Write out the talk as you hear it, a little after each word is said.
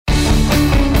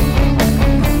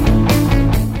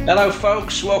Hello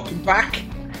folks, welcome back.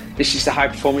 This is the High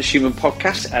Performance Human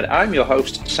Podcast and I'm your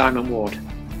host, Simon Ward.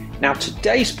 Now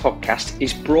today's podcast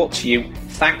is brought to you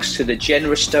thanks to the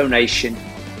generous donation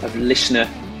of listener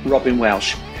Robin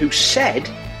Welsh, who said,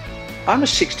 I'm a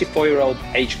 64-year-old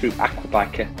age group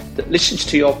aquabiker that listens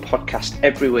to your podcast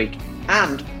every week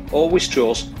and always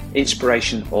draws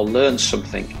inspiration or learns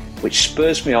something which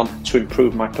spurs me on to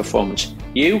improve my performance.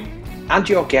 You and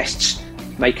your guests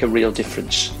make a real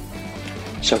difference.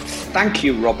 So thank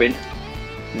you, Robin.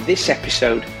 This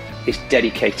episode is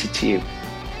dedicated to you.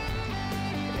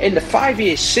 In the 5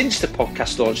 years since the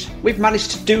podcast launched, we've managed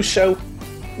to do so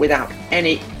without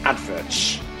any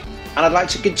adverts. And I'd like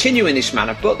to continue in this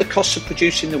manner, but the costs of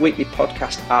producing the weekly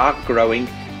podcast are growing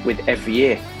with every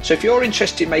year. So if you're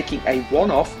interested in making a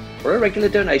one-off or a regular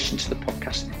donation to the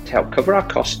podcast to help cover our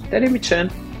costs, then in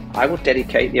return, I will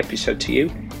dedicate the episode to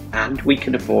you and we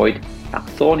can avoid that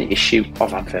thorny issue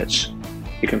of adverts.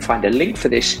 You can find a link for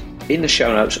this in the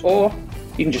show notes, or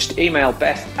you can just email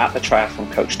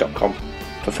beth@thetriathloncoach.com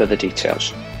for further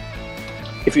details.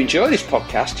 If you enjoy this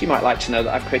podcast, you might like to know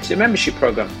that I've created a membership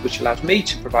program which allows me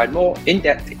to provide more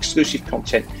in-depth exclusive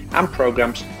content and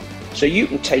programs so you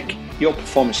can take your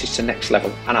performances to the next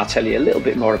level, and I'll tell you a little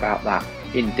bit more about that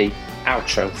in the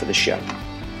outro for the show.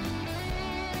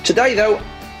 Today though,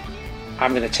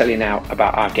 I'm going to tell you now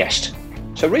about our guest.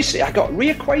 So recently I got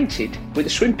reacquainted with a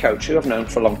swim coach who I've known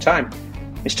for a long time.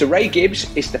 Mr. Ray Gibbs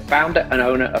is the founder and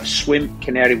owner of Swim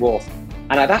Canary Wharf,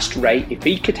 and I'd asked Ray if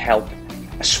he could help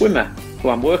a swimmer who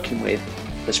I'm working with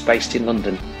that's based in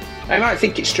London. Now, you might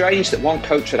think it's strange that one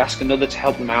coach would ask another to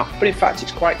help them out, but in fact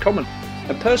it's quite common.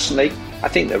 And personally, I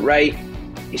think that Ray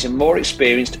is a more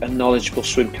experienced and knowledgeable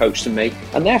swim coach than me,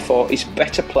 and therefore is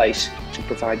better placed to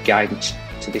provide guidance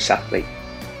to this athlete.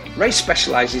 Ray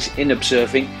specialises in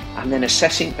observing and then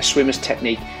assessing a swimmer's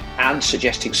technique and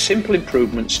suggesting simple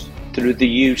improvements through the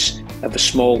use of a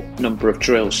small number of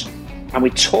drills. And we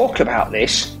talk about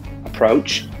this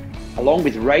approach along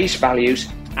with Ray's values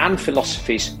and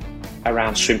philosophies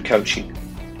around swim coaching.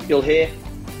 You'll hear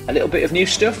a little bit of new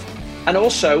stuff and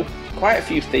also quite a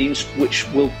few themes which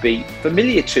will be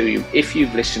familiar to you if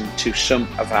you've listened to some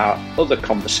of our other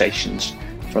conversations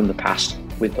from the past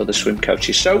with other swim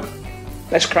coaches. So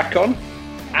let's crack on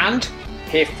and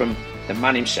hear from the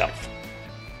man himself.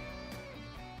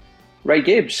 Ray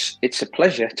Gibbs, it's a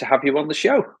pleasure to have you on the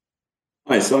show.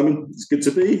 Hi, Simon. It's good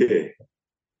to be here.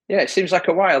 Yeah, it seems like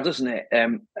a while, doesn't it?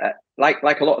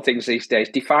 Like a lot of things these days,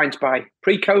 defined by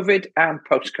pre-COVID and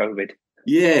post-COVID.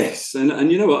 Yes, and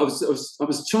you know what? I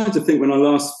was trying to think when I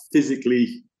last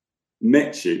physically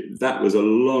met you. That was a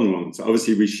long, long time.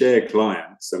 Obviously, we share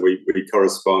clients and we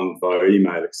correspond via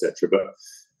email, etc. But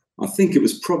I think it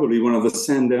was probably one of the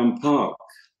Sandown Park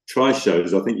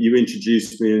tri-shows. I think you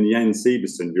introduced me and Jan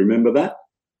Severson. Do you remember that?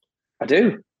 I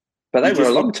do, but they were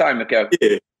a long time ago.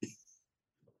 Yeah.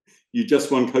 You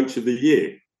just won Coach of the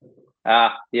Year.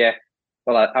 Yeah.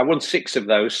 Well, I won 6 of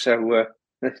those, so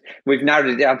we've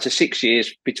narrowed it down to 6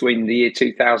 years between the year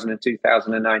 2000 and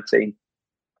 2019.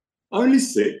 Only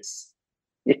 6?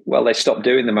 Well, they stopped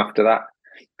doing them after that.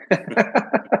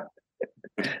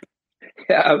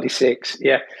 Yeah, only 6,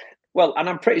 yeah. Well, and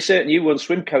I'm pretty certain you won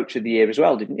Swim Coach of the Year as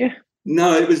well, didn't you?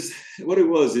 No, it was what it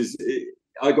was is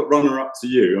I got runner-up to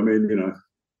you. I mean, you know.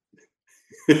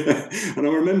 And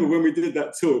I remember when we did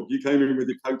that talk, you came in with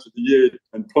your Coach of the Year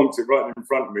and plonked it right in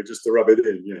front of me just to rub it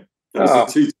in. Yeah, that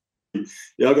was the 2.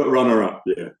 Yeah, I got runner-up.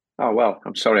 Yeah. Oh well,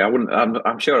 I'm sorry. I wouldn't.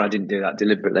 I'm sure I didn't do that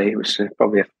deliberately. It was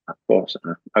probably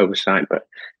an oversight. But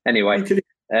anyway, could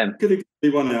have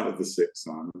been one out of the 6,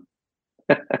 Simon.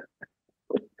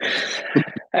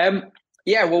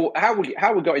 Yeah, well, how we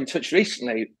got in touch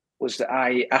recently was that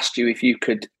I asked you if you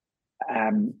could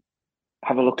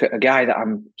have a look at a guy that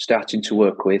I'm starting to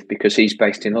work with because he's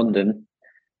based in London,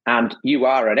 and you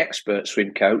are an expert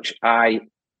swim coach. I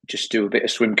just do a bit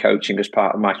of swim coaching as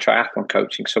part of my triathlon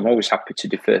coaching, so I'm always happy to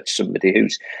defer to somebody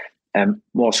who's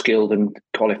more skilled and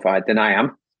qualified than I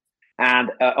am.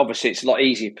 And obviously, it's a lot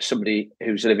easier for somebody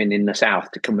who's living in the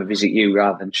south to come and visit you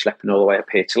rather than schlepping all the way up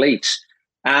here to Leeds.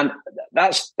 And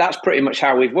that's pretty much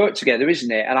how we've worked together, isn't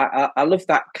it? And I love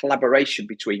that collaboration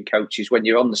between coaches when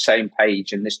you're on the same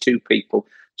page and there's 2 people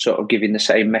sort of giving the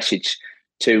same message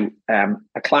to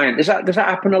a client. Does that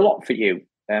happen a lot for you?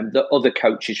 That other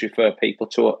coaches refer people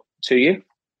to you?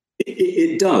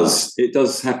 It does. It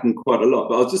does happen quite a lot.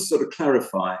 But I'll just sort of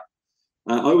clarify.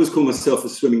 I always call myself a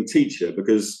swimming teacher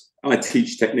because I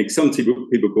teach technique. Some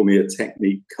people call me a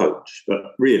technique coach,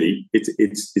 but really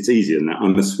it's easier than that.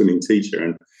 I'm a swimming teacher,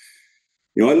 and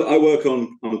you know I work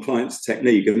on clients'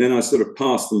 technique, and then I sort of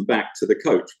pass them back to the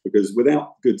coach because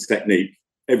without good technique,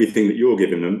 everything that you're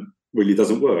giving them really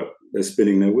doesn't work. They're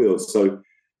spinning their wheels. So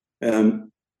I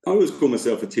always call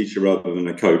myself a teacher rather than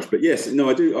a coach. But yes, no,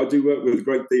 I do work with a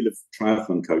great deal of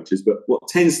triathlon coaches. But what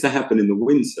tends to happen in the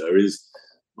winter is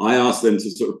I ask them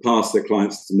to sort of pass their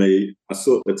clients to me. I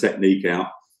sort the technique out,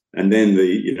 and then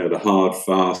the hard,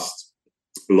 fast,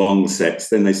 long sets,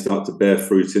 then they start to bear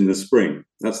fruit in the spring.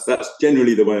 That's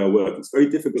generally the way I work. It's very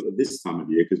difficult at this time of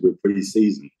year because we're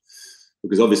pre-season.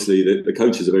 Because obviously the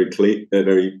coaches are very clear. They're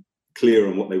very clear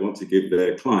on what they want to give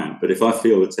their client. But if I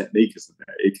feel the technique isn't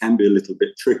there, it can be a little bit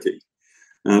tricky.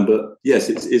 But yes,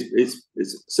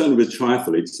 it's certainly with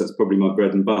triathletes, that's probably my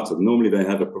bread and butter. Normally they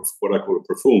have what I call a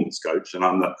performance coach, and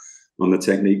I'm the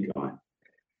technique guy.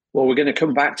 Well, we're going to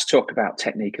come back to talk about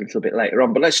technique a little bit later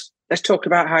on, but let's talk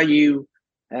about how you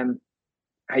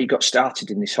got started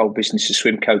in this whole business of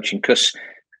swim coaching. Because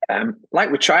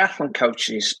like with triathlon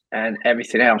coaches and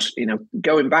everything else,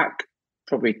 going back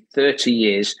probably 30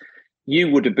 years, you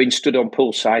would have been stood on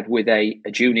poolside with a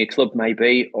junior club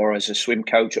maybe, or as a swim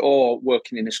coach, or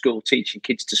working in a school teaching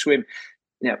kids to swim.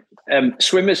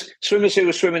 Swimmers who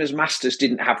were swimming as masters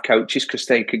didn't have coaches because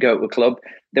they could go to a club.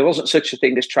 There wasn't such a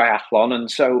thing as triathlon,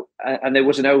 and there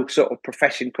was no sort of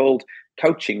profession called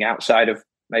coaching outside of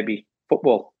maybe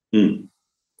football.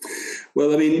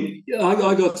 Well, I mean,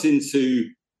 I got into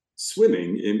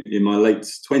swimming in my late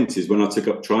 20s when I took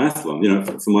up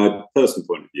triathlon. From my personal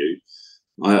point of view,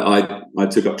 I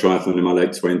took up triathlon in my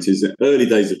late 20s. Early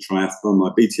days of triathlon,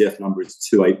 my BTF number is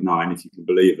 289, if you can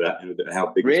believe that.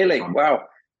 How big? Really? Wow.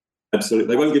 Absolutely.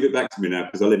 They won't give it back to me now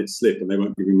because I let it slip, and they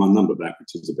won't give me my number back,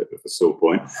 which is a bit of a sore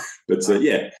point. But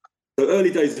yeah, so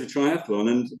early days of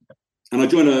triathlon, and I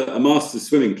joined a master's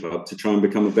swimming club to try and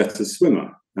become a better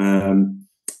swimmer.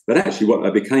 But actually what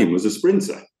I became was a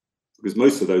sprinter, because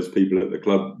most of those people at the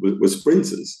club were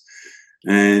sprinters.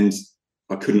 And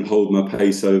I couldn't hold my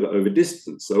pace over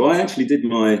distance. So I actually did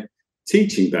my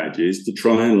teaching badges to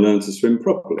try and learn to swim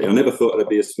properly. I never thought I'd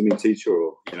be a swimming teacher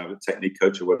or a technique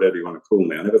coach or whatever you want to call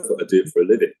me. I never thought I'd do it for a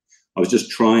living. I was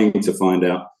just trying to find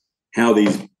out how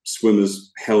these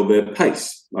swimmers held their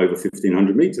pace over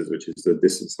 1,500 meters, which is the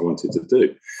distance I wanted to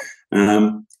do.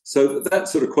 So that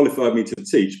sort of qualified me to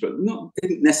teach, but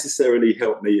didn't necessarily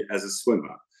help me as a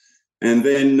swimmer. And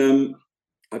then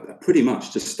I pretty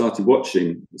much just started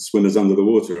watching swimmers under the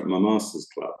water at my master's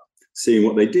club, seeing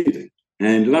what they did.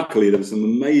 And luckily, there were some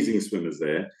amazing swimmers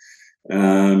there,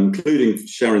 including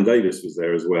Sharon Davis was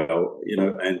there as well.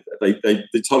 And they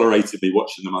tolerated me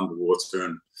watching them underwater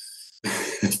and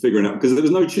figuring out, because there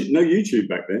was no YouTube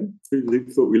back then.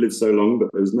 People thought we lived so long, but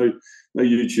there was no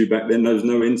YouTube back then. There was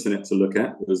no internet to look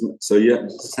at. So yeah,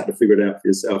 just had to figure it out for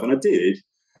yourself. And I did.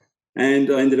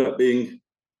 And I ended up being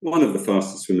one of the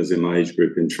fastest swimmers in my age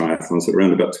group in triathlon, so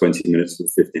around about 20 minutes for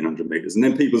 1,500 meters. And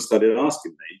then people started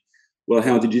asking me, well,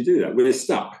 how did you do that? We're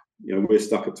stuck. We're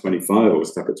stuck at 25, or we're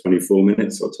stuck at 24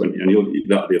 minutes or 20. And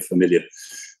that'll be a familiar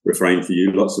refrain for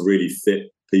you. Lots of really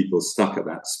fit people stuck at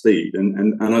that speed.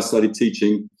 And I started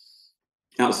teaching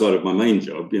outside of my main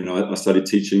job. I started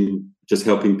teaching, just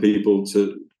helping people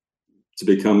to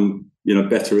become,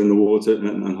 better in the water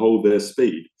and hold their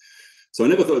speed. So I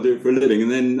never thought I'd do it for a living.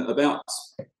 And then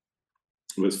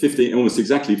almost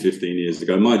exactly 15 years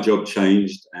ago, my job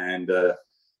changed, and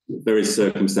various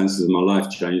circumstances of my life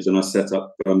changed, and I set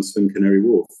up Swim Canary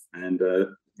Wharf, and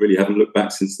really haven't looked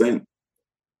back since then.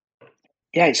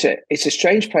 Yeah, it's a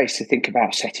strange place to think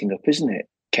about setting up, isn't it,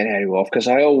 Canary Wharf? Because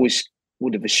I always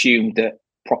would have assumed that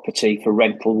property for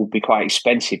rental would be quite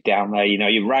expensive down there.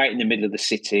 You're right in the middle of the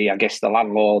city. I guess the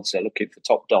landlords are looking for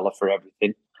top dollar for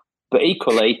everything. But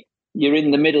equally, you're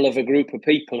in the middle of a group of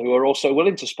people who are also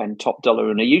willing to spend top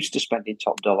dollar and are used to spending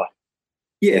top dollar.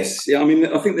 Yes. Yeah. I mean,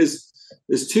 I think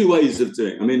there's two ways of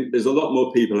doing it. I mean, there's a lot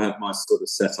more people have my sort of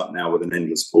setup now with an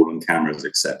endless pool and cameras,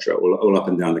 etc., all up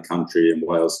and down the country, in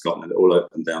Wales, Scotland, all up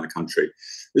and down the country.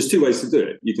 There's two ways to do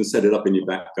it. You can set it up in your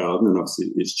back garden, and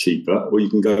obviously it's cheaper, or you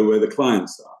can go where the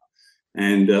clients are.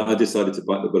 And I decided to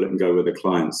bite the bullet and go where the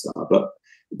clients are. But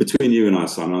between you and I,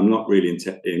 Simon, I'm not really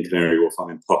in Canary Wharf. I'm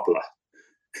in Poplar,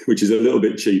 which is a little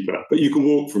bit cheaper, but you can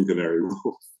walk from Canary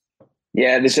Wharf.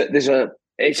 Yeah,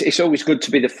 it's always good to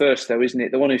be the first, though, isn't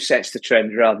it? The one who sets the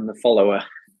trend rather than the follower.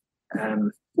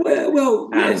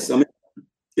 Yes. I mean,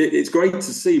 it's great to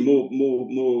see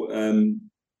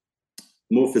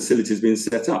more facilities being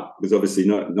set up, because obviously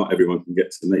not everyone can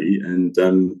get to me, and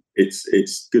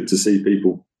it's good to see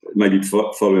people maybe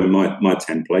following my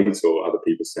templates or other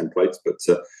people's templates. But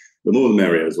the more the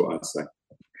merrier is what I'd say.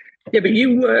 Yeah, but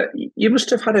you must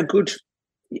have had a good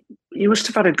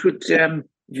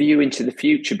view into the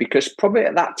future? Because probably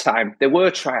at that time there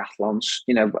were triathlons.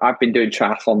 I've been doing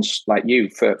triathlons like you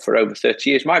for over 30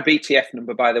 years. My BTF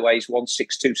number, by the way, is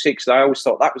 1626. I always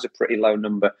thought that was a pretty low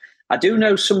number. I do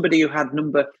know somebody who had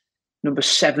number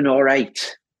 7 or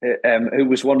 8, who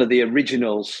was one of the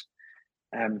originals.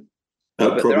 Who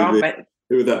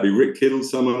would that be? Rick Kiddle,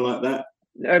 someone like that?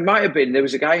 It might have been. There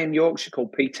was a guy in Yorkshire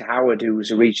called Peter Howard who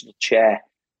was a regional chair,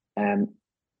 and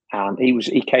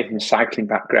he came from a cycling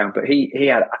background. But he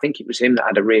had, I think it was him that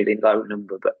had a really low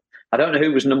number. But I don't know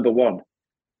who was number 1.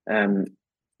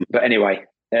 But anyway,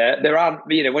 there are,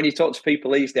 when you talk to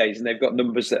people these days and they've got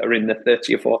numbers that are in the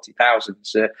 30 or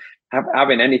 40,000s,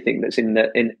 having anything that's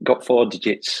got 4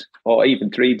 digits or even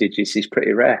 3 digits is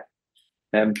pretty rare.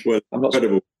 Well, I'm not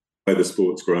incredible way the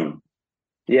sport's grown.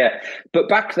 Yeah, but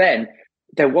back then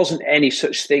there wasn't any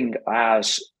such thing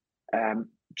as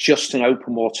just an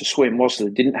open water swim, was there?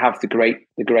 They didn't have the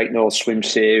Great North Swim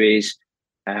Series.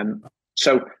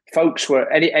 So folks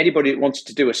anybody that wanted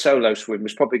to do a solo swim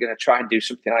was probably going to try and do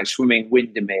something like swimming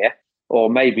Windermere, or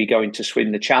maybe going to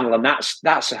swim the Channel, and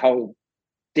that's a whole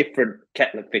different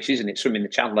kettle of fish, isn't it? Swimming the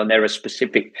Channel, and there are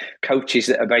specific coaches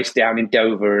that are based down in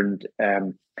Dover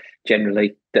and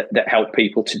generally that help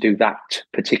people to do that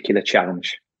particular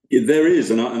challenge. Yeah, there is,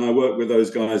 and I work with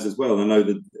those guys as well. I know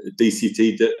the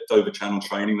DCT, Dover Channel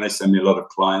Training, they send me a lot of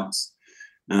clients.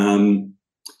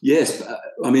 Yes,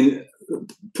 I mean,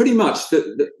 pretty much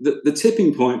the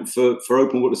tipping point for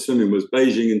open water swimming was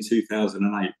Beijing in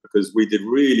 2008, because we did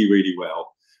really, really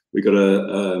well. We got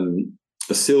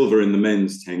a silver in the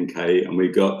men's 10K, and we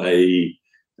got a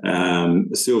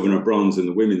silver and a bronze in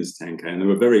the women's 10K, and they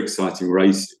were very exciting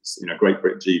races. Great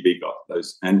Britain GB got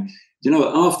those, and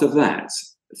after that,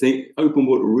 I think open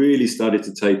water really started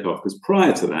to take off, because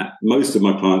prior to that, most of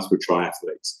my clients were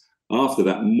triathletes. After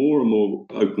that, more and more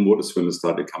open water swimmers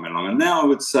started coming along, and now I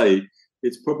would say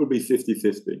it's probably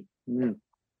 50-50. Mm.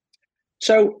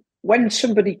 So when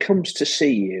somebody comes to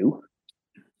see you,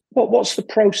 what's the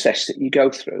process that you go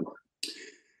through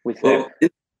with them? Well,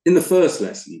 in the first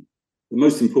lesson, the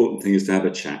most important thing is to have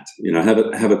a chat.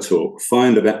 Have a talk,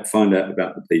 find out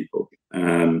about the people.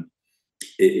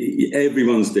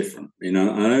 Everyone's different. I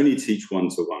only teach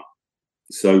 1-to-1,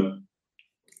 so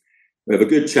we have a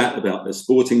good chat about their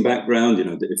sporting background.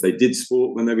 If they did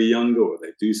sport when they were younger, or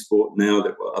they do sport now,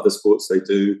 what other sports they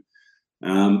do.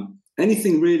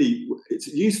 Anything really, it's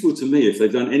useful to me if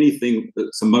they've done anything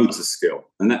that's a motor skill,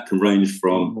 and that can range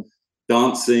from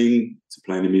dancing to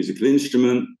playing a musical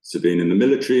instrument to being in the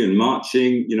military and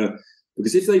marching.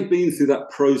 Because if they've been through that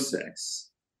process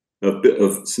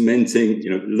of cementing,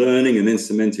 learning and then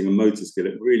cementing a motor skill,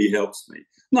 it really helps me.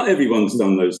 Not everyone's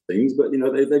done those things, but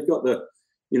they've got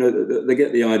they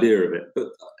get the idea of it. But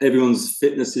everyone's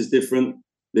fitness is different.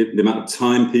 The amount of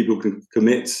time people can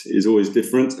commit is always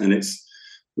different, and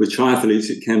with triathletes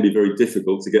it can be very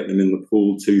difficult to get them in the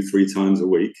pool 2-3 times a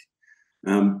week.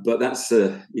 But that's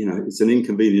it's an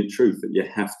inconvenient truth that you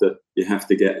have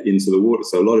to get into the water.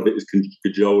 So a lot of it is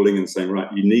cajoling and saying, right,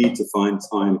 you need to find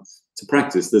time to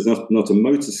practice. There's not a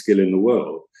motor skill in the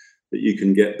world that you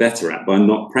can get better at by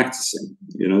not practicing.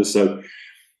 So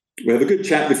we have a good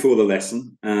chat before the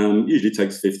lesson. Usually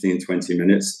takes 15-20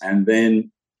 minutes, and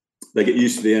then they get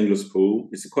used to the endless pool.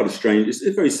 It's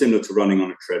very similar to running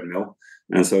on a treadmill.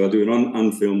 And so I do an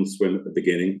unfilmed swim at the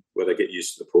beginning where they get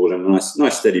used to the pool and a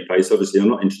nice steady pace. Obviously, I'm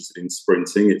not interested in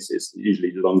sprinting. It's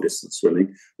usually long distance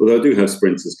swimming, although I do have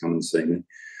sprinters come and see me.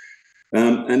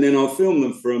 And then I'll film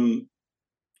them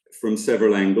from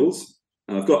several angles.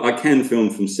 I can film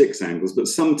from 6 angles, but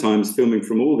sometimes filming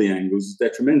from all the angles is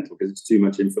detrimental because it's too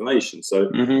much information. So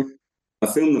I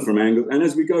film them from angles, and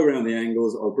as we go around the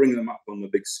angles, I'll bring them up on the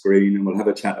big screen and we'll have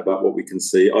a chat about what we can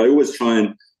see. I always try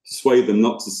and persuade them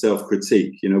not to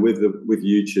self-critique. With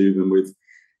YouTube and with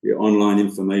online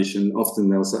information, often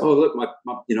they'll say, "Oh, look, my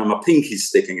pinky's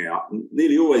sticking out." And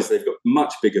nearly always they've got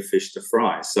much bigger fish to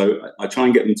fry. So I try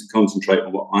and get them to concentrate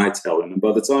on what I tell them, and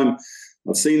by the time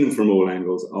I've seen them from all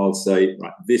angles, I'll say,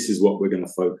 right, this is what we're going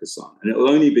to focus on. And it'll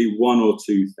only be 1 or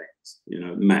 2 things,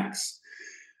 max.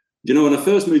 When I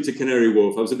first moved to Canary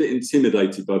Wharf, I was a bit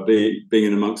intimidated by being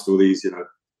in amongst all these,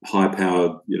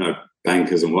 high-powered,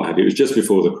 bankers and what have you. It was just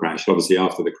before the crash. Obviously,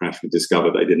 after the crash, we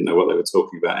discovered they didn't know what they were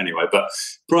talking about anyway. But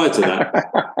prior to that,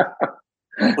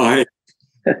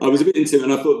 I was a bit intimidated,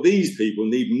 and I thought these people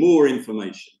need more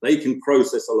information. They can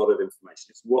process a lot of information.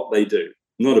 It's what they do,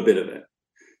 not a bit of it.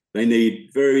 They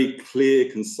need very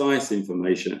clear, concise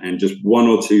information and just 1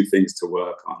 or 2 things to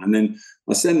work on. And then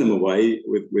I send them away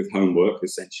with homework,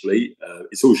 essentially.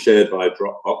 It's all shared via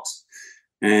Dropbox,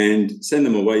 and send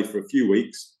them away for a few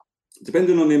weeks.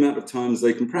 depending on the amount of times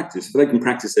they can practice. If they can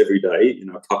practice every day,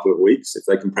 a couple of weeks. If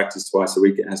they can practice twice a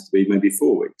week, it has to be maybe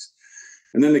 4 weeks.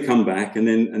 And then they come back, and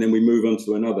then we move on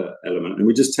to another element, and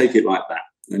we just take it like that,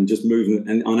 and just move.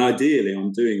 And ideally,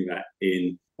 I'm doing that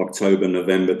in October,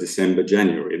 November, December,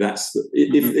 January. That's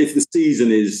if the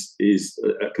season is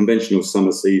a conventional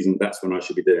summer season, that's when I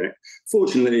should be doing it.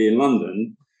 Fortunately, in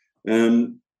London,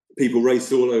 people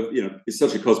race all over. It's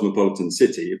such a cosmopolitan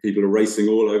city. People are racing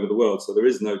all over the world, so there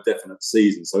is no definite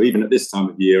season. So even at this time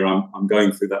of year, I'm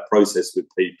going through that process with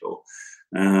people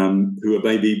who are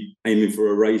maybe aiming for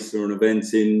a race or an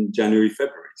event in January,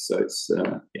 February. So it's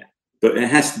but it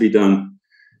has to be done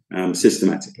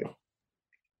systematically.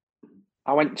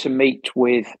 I went to meet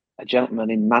with a gentleman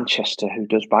in Manchester who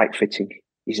does bike fitting.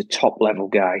 He's a top-level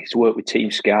guy. He's worked with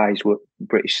Team Sky, he's worked with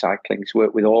British Cycling, he's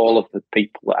worked with all of the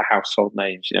people that are household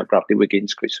names, Bradley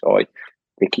Wiggins, Chris Hoy,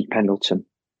 Vicky Pendleton.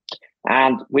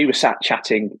 And we were sat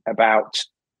chatting about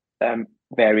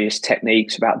various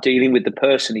techniques, about dealing with the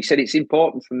person. He said, it's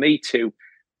important for me to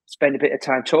spend a bit of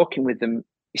time talking with them.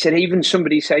 He said, even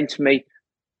somebody saying to me,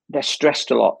 they're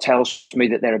stressed a lot, tells me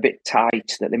that they're a bit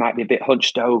tight, that they might be a bit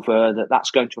hunched over,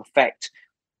 that's going to affect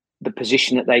the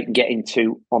position that they can get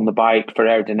into on the bike for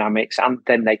aerodynamics, and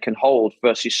then they can hold,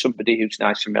 versus somebody who's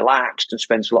nice and relaxed and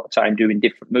spends a lot of time doing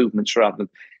different movements rather than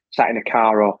sat in a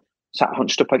car or sat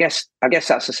hunched up. I guess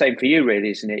that's the same for you,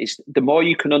 really, isn't it? It's the more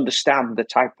you can understand the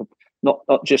type of, not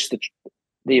just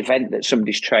the event that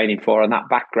somebody's training for and that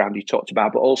background you talked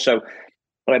about, but also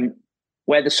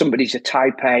whether somebody's a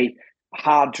type A,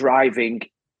 hard driving,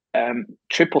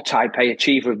 triple type A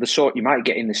achiever of the sort you might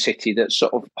get in the city, that's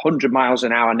sort of 100 miles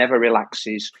an hour, never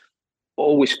relaxes,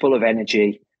 always full of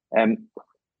energy.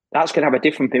 That's going to have a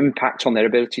different impact on their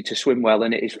ability to swim well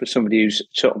than it is for somebody who's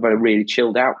sort of a really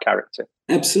chilled out character.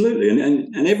 Absolutely.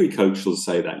 And every coach will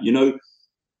say that,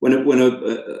 when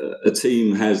a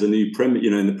team has a new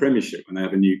in the Premiership, when they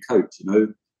have a new coach,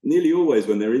 nearly always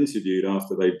when they're interviewed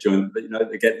after they've joined,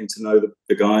 they're getting to know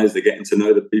the guys, they're getting to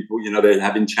know the people, they're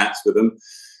having chats with them.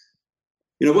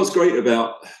 What's great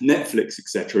about Netflix,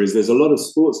 etc., is there's a lot of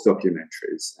sports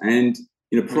documentaries. And,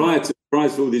 prior to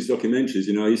all these documentaries,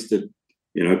 I used to,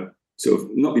 sort of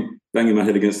not be banging my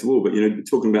head against the wall, but,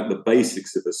 talking about the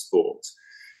basics of a sport.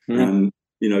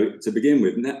 To begin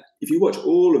with. Now, if you watch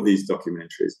all of these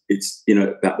documentaries, it's,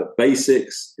 about the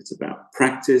basics, it's about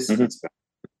practice, it's about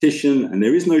competition, and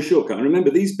there is no shortcut. And remember,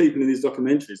 these people in these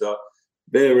documentaries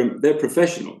they're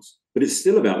professionals, but it's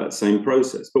still about that same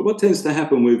process. But what tends to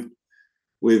happen with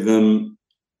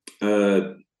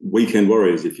weekend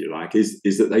warriors, if you like, is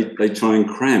that they try and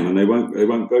cram, and they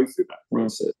won't go through that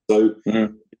process. So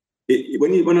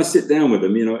when I sit down with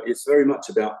them, it's very much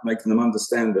about making them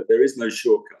understand that there is no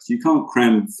shortcuts. You can't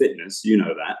cram fitness,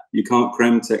 that. You can't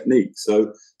cram technique.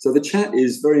 So the chat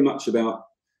is very much about,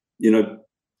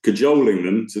 cajoling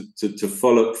them to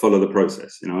follow the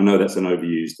process. I know that's an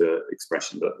overused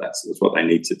expression, but that's what they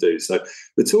need to do. So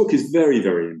the talk is very,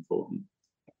 very important.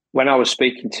 When I was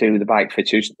speaking to the bike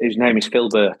fitter, whose name is Phil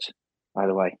Burt, by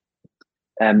the way,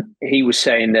 he was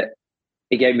saying that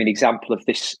he gave me an example of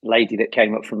this lady that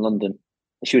came up from London.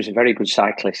 She was a very good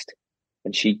cyclist,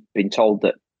 and she'd been told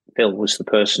that Phil was the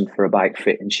person for a bike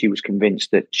fit, and she was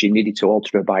convinced that she needed to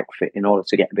alter her bike fit in order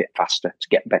to get a bit faster, to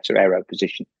get better aero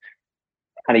position.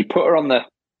 And he put her on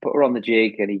the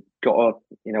jig, and he got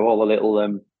her, all the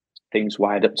little things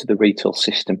wired up to the retail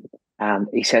system. And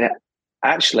he said,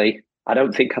 actually, I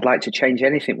don't think I'd like to change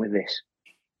anything with this.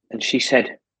 And she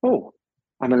said, oh,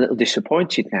 I'm a little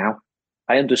disappointed now.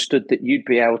 I understood that you'd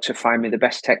be able to find me the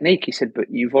best technique. He said, but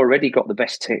you've already got the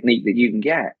best technique that you can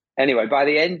get. Anyway, by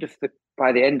the end of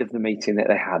the meeting that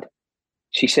they had,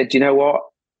 she said, you know what?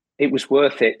 It was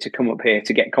worth it to come up here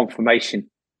to get confirmation.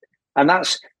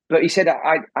 But he said,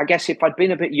 I guess if I'd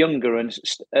been a bit younger and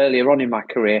earlier on in my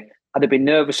career, I'd have been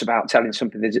nervous about telling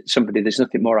somebody there's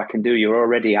nothing more I can do. You're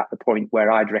already at the point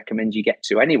where I'd recommend you get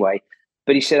to anyway.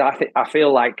 But he said, I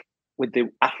feel like with the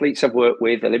athletes I've worked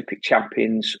with, Olympic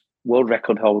champions, world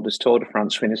record holders, Tour de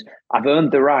France winners, I've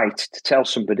earned the right to tell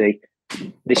somebody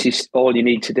this is all you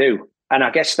need to do. And I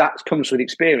guess that comes with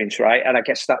experience, right? And I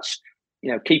guess that's,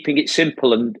 keeping it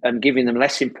simple and giving them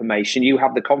less information. You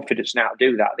have the confidence now to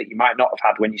do that you might not have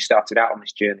had when you started out on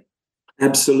this journey.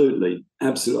 Absolutely.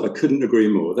 I couldn't agree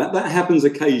more. That happens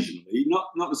occasionally,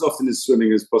 not as often as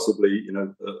swimming as possibly,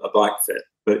 a bike fit,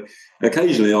 but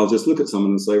occasionally I'll just look at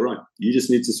someone and say, right, you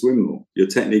just need to swim more. Your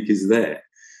technique is there.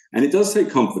 And it does take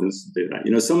confidence to do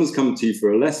that. Someone's come to you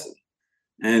for a lesson,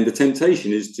 and the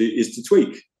temptation is to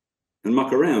tweak and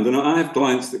muck around. And I have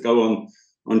clients that go on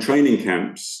on training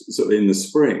camps sort of in the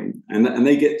spring, and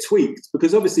they get tweaked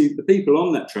because obviously the people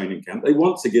on that training camp, they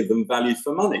want to give them value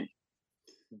for money.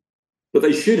 But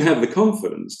they should have the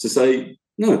confidence to say,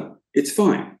 no, it's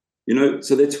fine.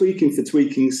 So they're tweaking for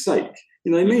tweaking's sake.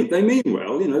 They mean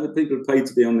well, the people are paid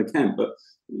to be on the camp. But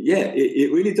yeah,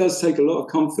 it really does take a lot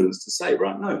of confidence to say,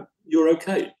 right, no, you're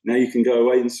okay. Now you can go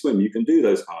away and swim. You can do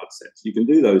those hard sets. You can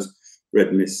do those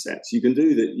red mist sets. You can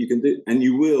do that. You can do, and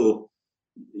you will,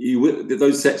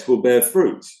 those sets will bear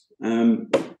fruit.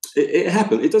 It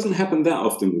happens. It doesn't happen that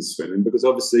often with swimming because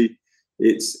obviously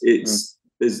there's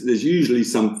usually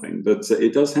something, but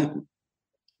it does happen.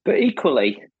 But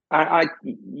equally, I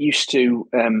used to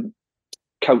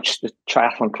coach the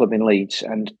triathlon club in Leeds,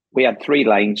 and we had 3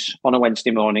 lanes on a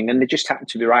Wednesday morning, and they just happened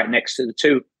to be right next to the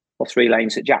 2 or 3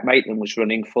 lanes that Jack Maitland was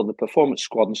running for the performance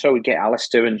squad. And so we'd get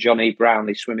Alistair and Johnny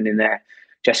Brownlee swimming in there,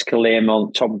 Jessica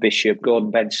Learmont, Tom Bishop,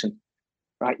 Gordon Benson.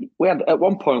 Right, at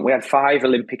one point we had 5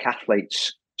 Olympic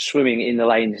athletes swimming in the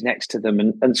lanes next to them,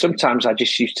 and sometimes I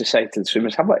just used to say to the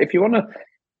swimmers, if you want to,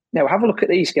 have a look at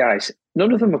these guys.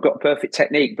 None of them have got perfect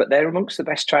technique, but they're amongst the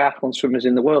best triathlon swimmers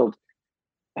in the world.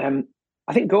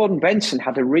 I think Gordon Benson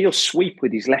had a real sweep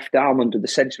with his left arm under the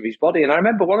centre of his body. And I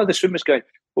remember one of the swimmers going,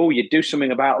 "Oh, you'd do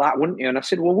something about that, wouldn't you?" And I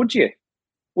said, "Well, would you?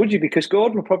 Would you? Because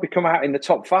Gordon will probably come out in the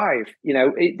top 5.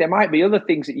 There might be other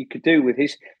things that you could do with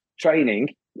his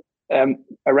training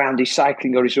around his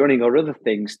cycling or his running or other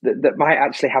things that might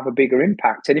actually have a bigger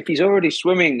impact. And if he's already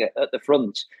swimming at the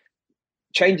front,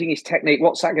 changing his technique,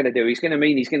 what's that going to do? He's going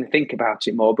to think about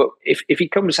it more. But if he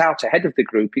comes out ahead of the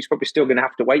group, he's probably still going to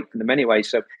have to wait for them anyway.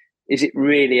 So is it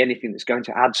really anything that's going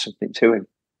to add something to him?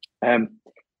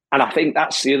 And I think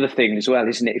that's the other thing as well,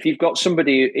 isn't it? If you've got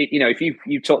somebody, if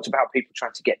you talked about people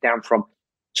trying to get down from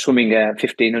swimming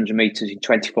 1,500 meters in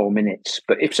 24 minutes,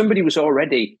 but if somebody was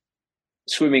already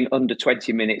swimming under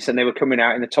 20 minutes and they were coming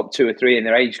out in the top 2 or 3 in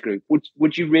their age group,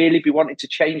 would you really be wanting to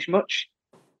change much?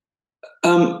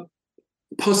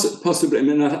 Possibly. I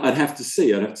mean, I'd have to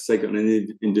see. I'd have to take it on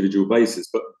an individual basis.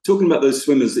 But talking about those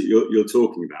swimmers that you're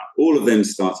talking about, all of them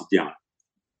started young.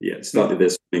 Started their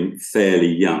swimming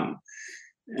fairly young.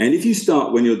 And if you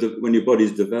start when your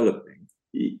body's developing,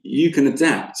 you can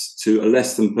adapt to a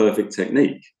less than perfect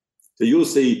technique. So you'll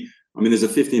see. I mean, there's a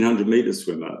 1,500 meter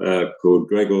swimmer called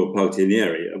Gregor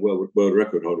Paltinieri, a world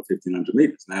record holder, 1,500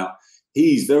 meters. Now,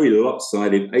 he's very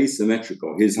lopsided,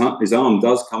 asymmetrical. His arm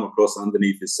does come across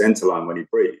underneath his center line when he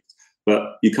breathes,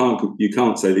 but you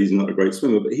can't say that he's not a great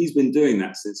swimmer. But he's been doing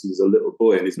that since he was a little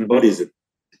boy, and his body's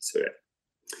adapted to it.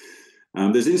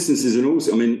 There's instances, and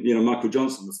also, I mean, Michael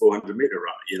Johnson, the 400 meter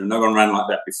runner. No one ran like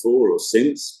that before or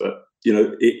since, but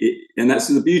and that's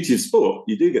the beauty of sport.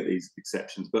 You do get these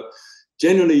exceptions, but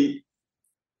generally,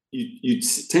 you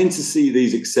tend to see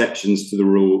these exceptions to the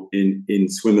rule in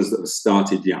swimmers that have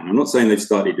started young. I'm not saying they've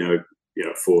started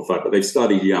 4 or 5, but they've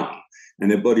started young, and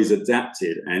their body's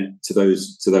adapted and to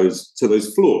those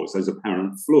flaws, those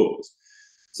apparent flaws.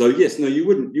 So yes, no, you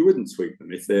wouldn't tweak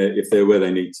them if they're where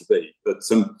they need to be. But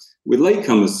with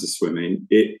latecomers to swimming,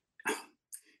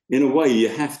 in a way, you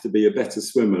have to be a better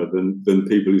swimmer than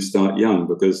people who start young,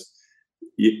 because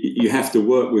you have to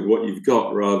work with what you've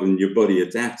got rather than your body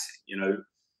adapting.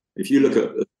 If you look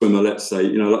at a swimmer, let's say,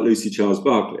 like Lucy Charles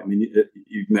Barkley, I mean,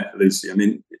 you've met Lucy. I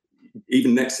mean,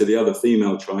 even next to the other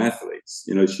female triathletes,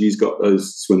 she's got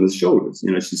those swimmers' shoulders.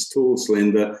 She's tall,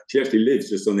 slender. She actually lives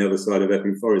just on the other side of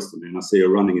Epping Forest, and I see her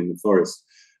running in the forest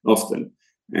often.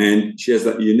 And she has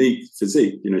that unique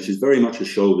physique. She's very much a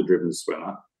shoulder-driven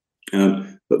swimmer.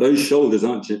 But those shoulders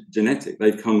aren't genetic.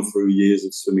 They've come through years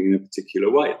of swimming in a particular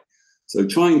way. So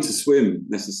trying to swim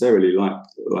necessarily like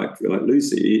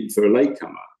Lucy for a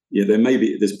latecomer,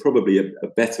 there's probably a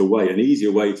better way, an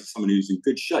easier way to someone who's in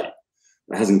good shape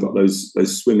that hasn't got those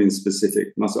swimming specific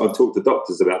muscles. I've talked to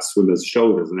doctors about swimmers'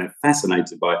 shoulders, and they're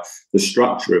fascinated by the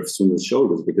structure of swimmers'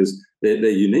 shoulders because they're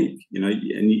unique,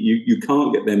 and you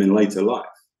can't get them in later life.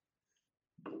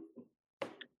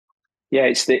 Yeah,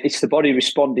 it's the body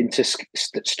responding to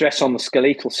stress on the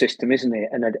skeletal system, isn't it?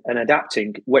 And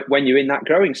adapting when you're in that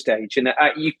growing stage. And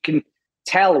you can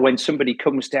tell when somebody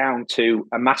comes down to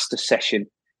a master session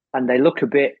and they look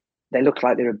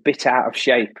like they're a bit out of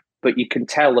shape, but you can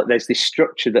tell that there's this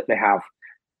structure that they have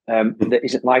that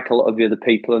isn't like a lot of the other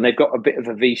people. And they've got a bit of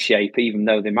a V shape, even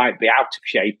though they might be out of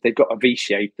shape. They've got a V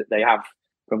shape that they have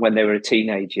from when they were a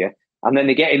teenager. And then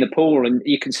they get in the pool and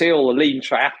you can see all the lean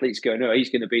triathletes going, "Oh, he's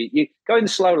going to be, you go in the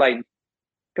slow lane,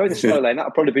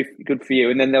 that'll probably be good for you."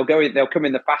 And then they'll come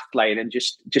in the fast lane and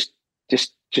just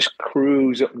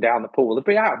cruise up and down the pool. They'll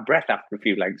be out of breath after a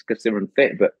few legs because they're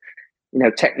unfit. But,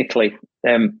 technically,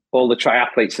 all the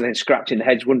triathletes are then scratching their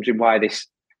heads wondering why this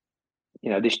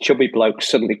this chubby bloke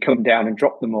suddenly come down and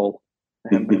drop them all,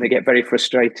 and they get very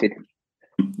frustrated.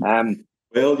 Well,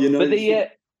 but you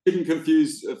shouldn't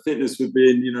confuse fitness with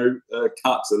being,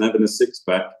 cut and having a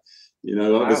six-pack.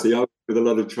 Obviously, I work with a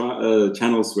lot of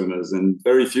channel swimmers, and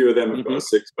very few of them have got a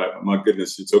six-pack. But my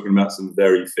goodness, you're talking about some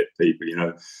very fit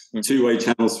people. Two-way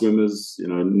channel swimmers,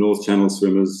 North Channel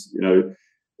swimmers.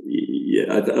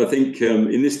 I think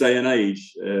in this day and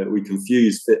age, we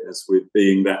confuse fitness with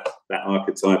being that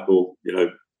archetypal,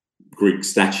 Greek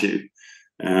statue.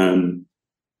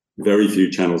 Very few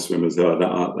channel swimmers are that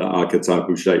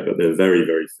archetypal shape, but they're very,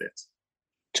 very fit.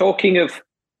 Talking of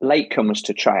latecomers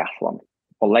to triathlon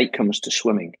or latecomers to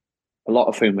swimming, a lot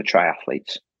of whom are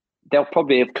triathletes, they'll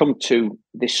probably have come to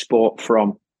this sport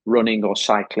from running or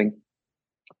cycling.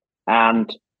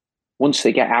 And once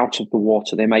they get out of the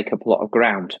water, they make up a lot of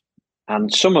ground.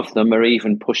 And some of them are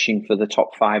even pushing for the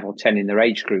top 5 or 10 in their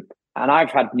age group. And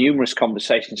I've had numerous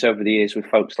conversations over the years with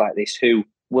folks like this who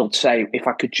will say, if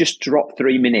I could just drop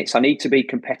 3 minutes, I need to be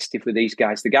competitive with these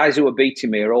guys. The guys who are beating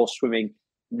me are all swimming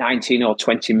 19 or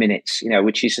 20 minutes,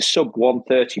 which is a sub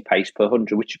 130 pace per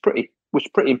 100, which is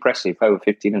pretty impressive over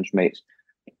 1,500 meters.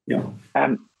 Yeah.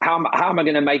 How am I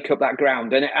going to make up that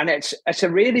ground? And it's a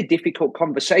really difficult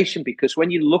conversation, because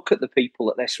when you look at the people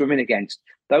that they're swimming against,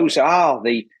 those are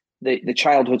the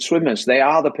childhood swimmers. They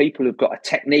are the people who've got a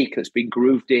technique that's been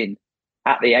grooved in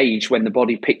at the age when the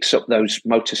body picks up those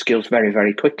motor skills very,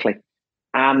 very quickly.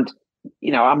 And,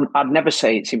 I'd never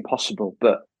say it's impossible,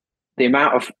 but the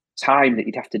amount of time that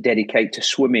you'd have to dedicate to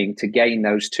swimming to gain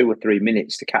those 2 or 3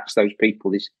 minutes to catch those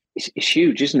people is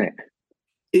huge, isn't it?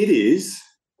 It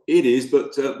is,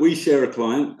 but we share a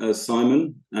client,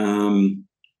 Simon, and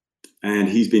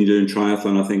he's been doing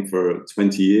triathlon, I think, for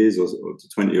 20 years or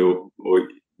 20 or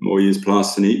more years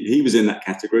plus, and he was in that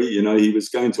category. He was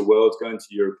going to Worlds, going to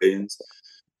Europeans,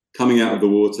 coming out of the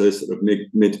water sort of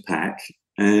mid-pack,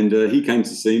 and he came to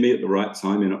see me at the right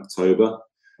time in October.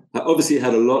 Obviously,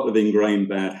 had a lot of ingrained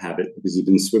bad habit because he'd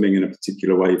been swimming in a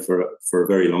particular way for a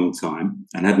very long time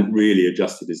and hadn't really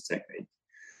adjusted his technique.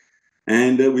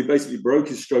 And we basically broke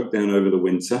his stroke down over the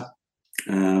winter.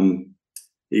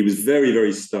 He was very,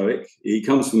 very stoic. He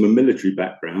comes from a military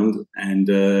background. And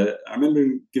I remember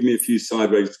him giving me a few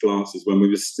sideways glances when we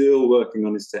were still working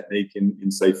on his technique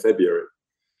in say, February.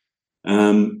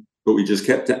 But we just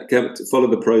kept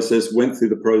followed the process, went through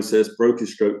the process, broke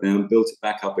his stroke down, built it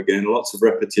back up again, lots of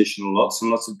repetition, lots and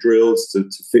lots of drills to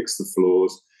fix the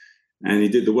flaws. And he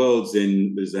did the Worlds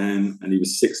in Lausanne, and he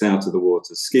was 6 out of the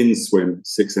water. Skin swim,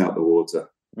 6 out the water.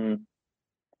 Mm.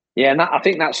 Yeah, and I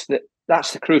think that's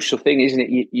the crucial thing, isn't it?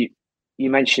 You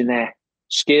mentioned there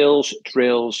skills,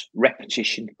 drills,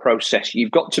 repetition, process.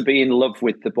 You've got to be in love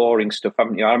with the boring stuff,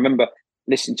 haven't you? I remember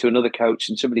listening to another coach,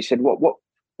 and somebody said,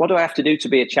 "What do I have to do to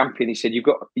be a champion?" He said, "You've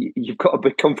got to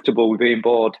be comfortable with being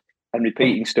bored and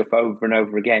repeating stuff over and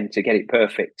over again to get it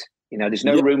perfect. There's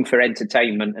no room for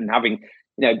entertainment and having."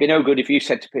 It'd be no good if you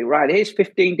said to people, right, here's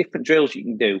 15 different drills you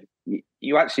can do.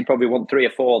 You actually probably want 3 or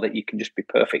 4 that you can just be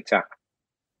perfect at.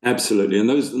 Absolutely. And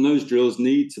those drills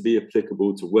need to be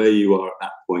applicable to where you are at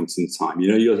that point in time.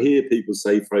 You'll hear people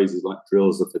say phrases like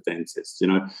drills are for dentists,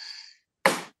 I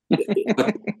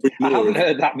haven't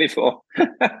heard that before.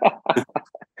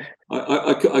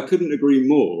 I couldn't agree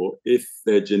more if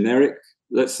they're generic.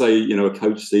 Let's say, a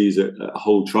coach sees a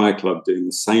whole tri club doing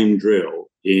the same drill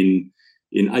in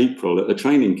April at a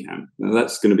training camp. Now,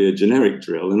 that's going to be a generic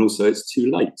drill, and also it's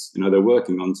too late. They're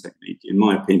working on technique. In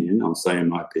my opinion, I'll say in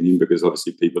my opinion, because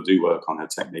obviously people do work on their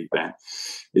technique then,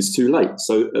 it's too late.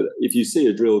 So if you see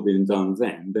a drill being done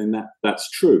then that's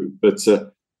true. But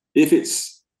if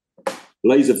it's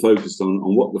laser focused on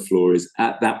what the floor is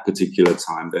at that particular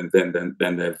time, then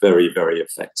they're very, very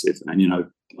effective. And,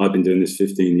 I've been doing this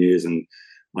 15 years, and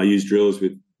I use drills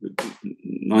with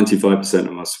 95%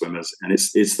 of my swimmers, and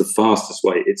it's the fastest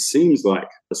way. It seems like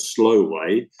a slow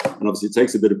way, and obviously it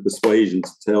takes a bit of persuasion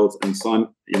to tell. And Simon,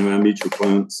 our mutual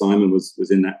client Simon was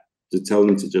in that to tell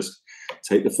them to just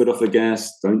take the foot off the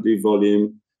gas, don't do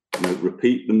volume,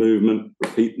 repeat the movement,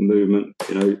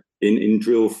 in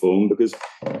drill form, because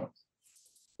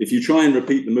if you try and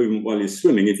repeat the movement while you're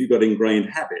swimming, if you've got ingrained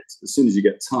habits, as soon as you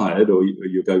get tired or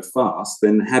you go fast,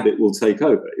 then habit will take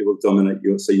over. It will dominate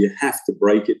you. So you have to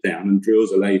break it down, and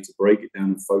drills allow you to break it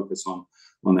down and focus on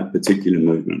that particular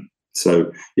movement.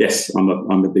 So yes, I'm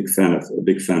a big fan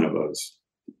of those.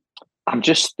 I'm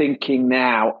just thinking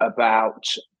now about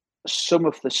some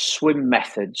of the swim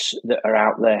methods that are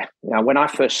out there. Now, when I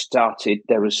first started,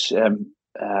 there was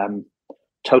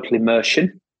total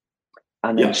immersion.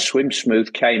 And then Swim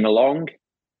Smooth came along.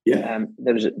 Yeah.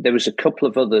 There was a couple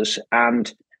of others,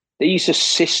 and these are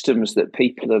systems that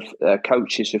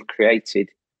coaches have created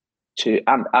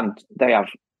and they have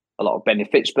a lot of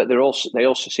benefits, but they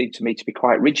also seem to me to be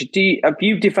quite rigid. Have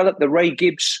you developed the Ray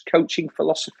Gibbs coaching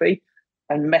philosophy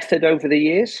and method over the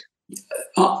years?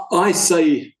 I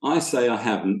say I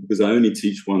haven't, because I only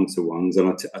teach one-to-ones, and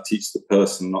I teach the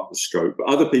person, not the stroke. But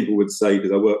other people would say,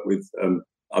 because I work with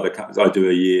other companies, I do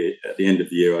a year, at the end of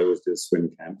the year, I always do a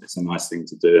swim camp. It's a nice thing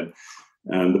to do.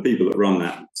 And the people that run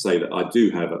that say that I do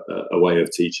have a way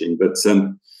of teaching. But,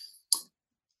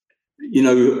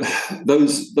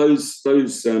 those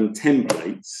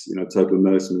templates, total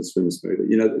immersion and swim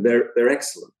smooth, they're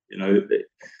excellent.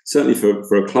 Certainly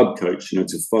for a club coach,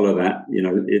 to follow that,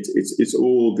 it's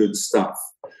all good stuff.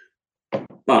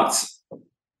 But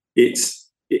it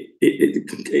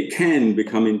can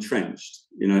become entrenched,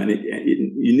 and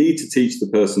you need to teach the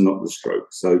person, not the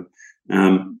stroke. So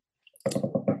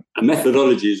a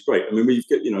methodology is great. I mean,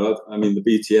 the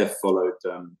BTF followed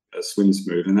a swim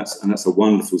smooth, and that's a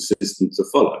wonderful system to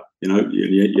follow.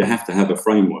 You have to have a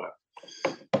framework,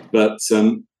 but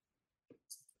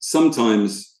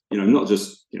sometimes,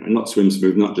 not swim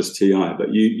smooth, not just TI,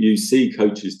 but you see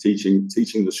coaches teaching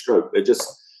the stroke. They're just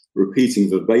repeating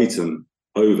verbatim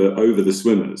over the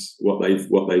swimmers what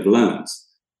they've learned.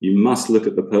 You must look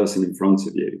at the person in front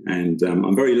of you, and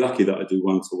I'm very lucky that I do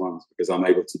one-to-ones, because I'm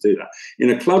able to do that. In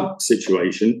a club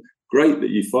situation, great that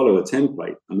you follow a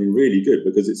template. I mean, really good,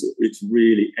 because it's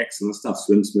really excellent stuff.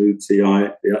 Swim smooth,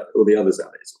 TI, all the others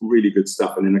out there. It's really good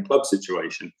stuff. And in a club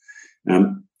situation,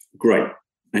 great.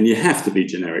 And you have to be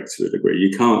generic to a degree.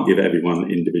 You can't give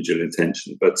everyone individual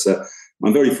attention. But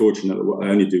I'm very fortunate that I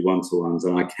only do one-to-ones,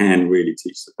 and I can really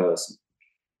teach the person.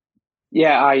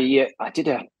 Yeah, I did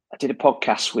a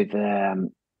podcast with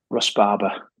Russ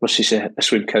Barber. Russ is a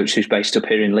swim coach who's based up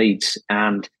here in Leeds,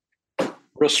 and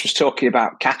Russ was talking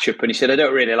about catch-up, and he said, I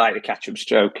don't really like the catch-up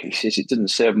stroke. He says it doesn't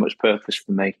serve much purpose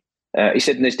for me. He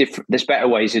said, and there's better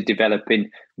ways of developing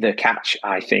the catch,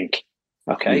 I think.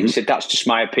 Okay, He said, that's just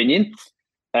my opinion.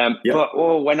 But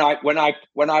when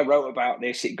I wrote about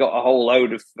this, it got a whole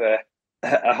load of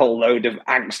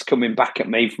angst coming back at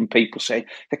me from people saying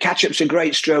the catch-up's a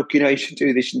great stroke. You should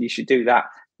do this and you should do that.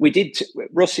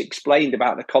 Russ explained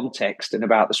about the context and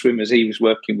about the swimmers he was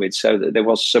working with, so that there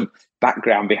was some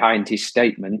background behind his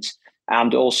statement,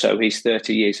 and also his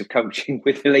 30 years of coaching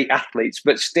with elite athletes.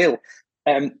 But still,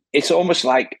 it's almost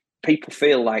like people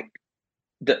feel like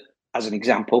that, as an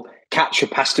example,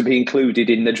 catch-up has to be included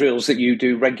in the drills that you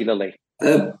do regularly.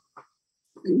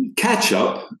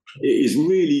 Catch-up is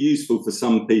really useful for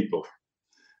some people.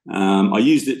 I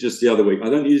used it just the other week. I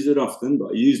don't use it often,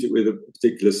 but I used it with a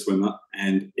particular swimmer,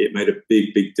 and it made a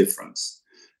big, big difference.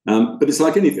 But it's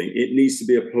like anything. It needs to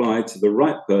be applied to the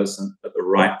right person at the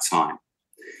right time.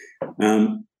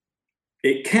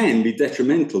 It can be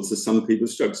detrimental to some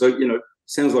people's stroke. So,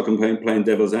 sounds like I'm playing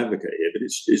devil's advocate here, but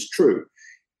it's true.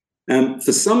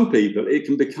 For some people, it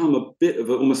can become a bit of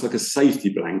almost like a safety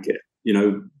blanket,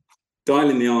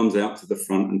 dialing the arms out to the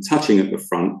front and touching at the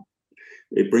front.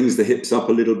 It brings the hips up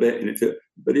a little bit.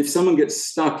 But if someone gets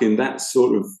stuck in that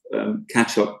sort of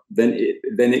catch-up, then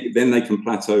they can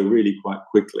plateau really quite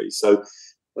quickly. So,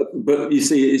 but you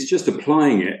see, it's just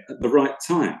applying it at the right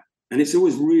time. And it's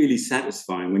always really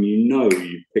satisfying when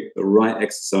you picked the right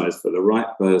exercise for the right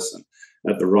person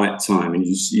at the right time, and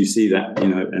you see that,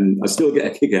 and I still get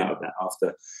a kick out of that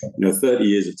after 30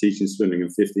 years of teaching swimming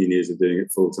and 15 years of doing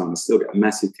it full time. I still get a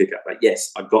massive kick out of that.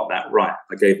 Yes, I got that right.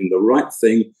 I gave them the right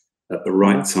thing at the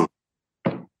right time.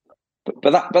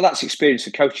 But that's experience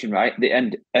of coaching, right?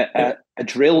 And a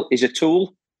drill is a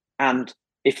tool, and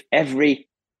if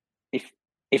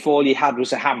all you had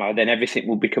was a hammer, then everything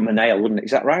would become a nail, wouldn't it?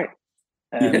 Is that right?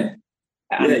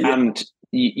 And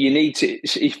you need to,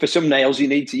 for some nails, you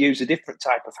need to use a different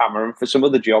type of hammer, and for some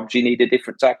other jobs, you need a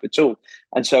different type of tool.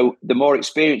 And so the more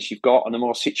experience you've got and the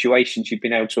more situations you've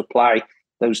been able to apply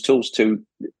those tools to,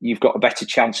 you've got a better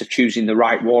chance of choosing the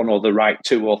right one or the right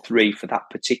two or three for that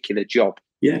particular job.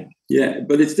 Yeah.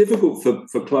 But it's difficult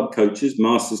for club coaches,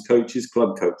 masters coaches,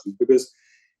 club coaches, because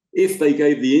if they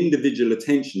gave the individual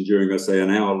attention during, say, an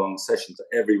hour-long session to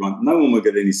everyone, no one would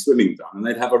get any swimming done, and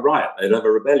they'd have a riot, they'd have a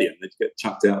rebellion, they'd get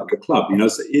chucked out of the club.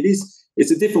 So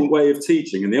it's a different way of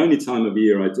teaching, and the only time of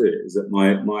year I do it is at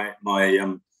my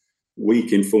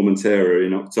week in Formentera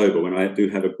in October, when I do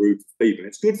have a group of people.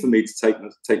 It's good for me to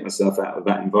take myself out of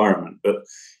that environment, but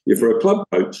for a club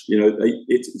coach,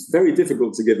 it's very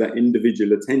difficult to give that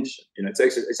individual attention.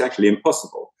 It's actually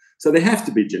impossible. So they have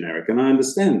to be generic, and I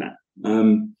understand that.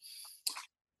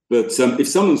 But if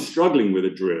someone's struggling with a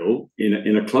drill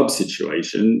in a club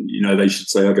situation, they should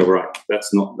say, "Okay, right,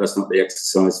 that's not the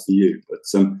exercise for you." But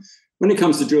when it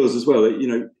comes to drills as well,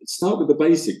 start with the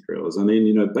basic drills. I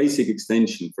mean, basic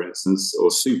extension, for instance, or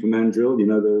Superman drill.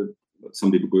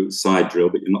 Some people call it side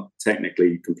drill, but you're not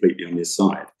technically completely on your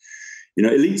side.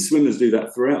 Elite swimmers do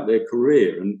that throughout their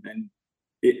career, and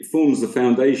it forms the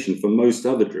foundation for most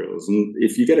other drills. And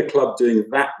if you get a club doing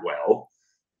that well,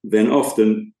 then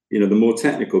often, the more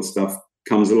technical stuff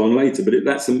comes along later. But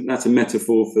that's a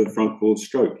metaphor for the front board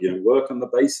stroke. Work on the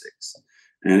basics,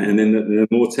 and then the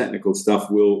more technical stuff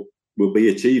will be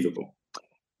achievable.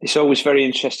 It's always very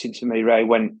interesting to me, Ray,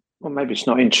 maybe it's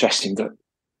not interesting, but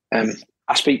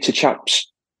I speak to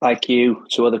chaps like you,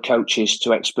 to other coaches,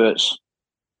 to experts,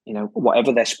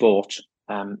 whatever their sport,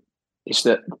 is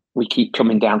that we keep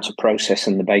coming down to process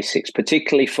and the basics,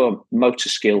 particularly for motor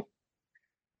skill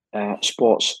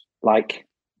sports like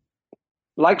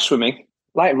swimming,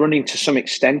 like running to some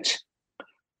extent,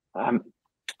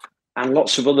 and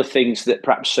lots of other things that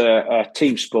perhaps are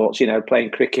team sports, playing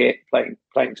cricket,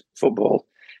 playing football,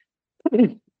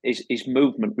 is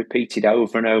movement repeated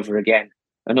over and over again,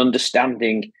 and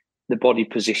understanding the body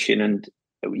position and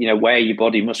where your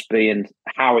body must be and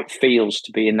how it feels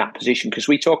to be in that position. Because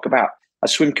we talk about,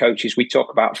 as swim coaches, we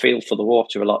talk about feel for the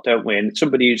water a lot, don't we? And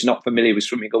somebody who's not familiar with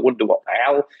swimming will wonder what the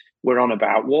hell we're on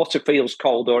about. Water feels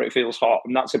cold or it feels hot,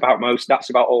 and that's about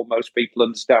all most people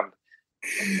understand.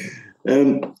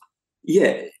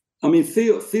 Yeah, I mean,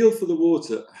 feel for the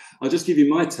water. I'll just give you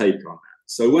my take on that.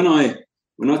 So when I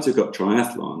took up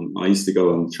triathlon, I used to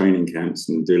go on training camps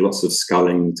and do lots of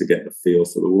sculling to get the feel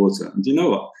for the water. And you know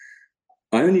what?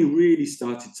 I only really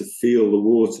started to feel the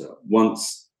water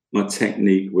once my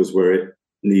technique was where it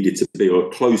needed to be, or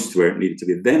close to where it needed to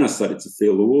be. Then I started to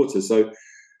feel the water. So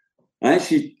I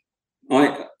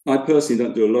personally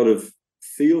don't do a lot of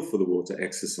feel for the water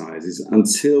exercises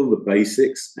until the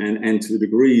basics and to a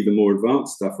degree the more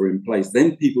advanced stuff are in place.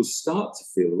 Then people start to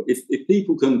feel. If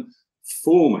people can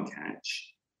form a catch,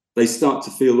 they start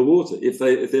to feel the water. If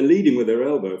they're leading with their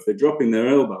elbow, if they're dropping their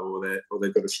elbow, or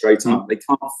they've got a straight arm, they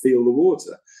can't feel the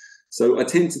water. So I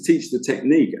tend to teach the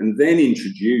technique and then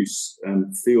introduce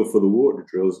feel for the water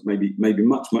drills, maybe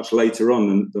much later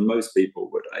on than most people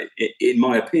would. In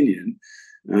my opinion,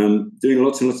 doing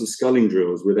lots and lots of sculling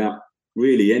drills without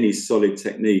really any solid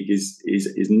technique is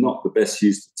not the best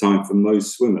use of time for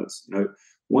most swimmers.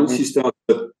 Once you start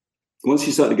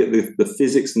to get the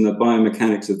physics and the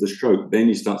biomechanics of the stroke, then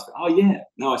you start to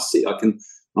I see.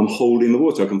 I'm holding the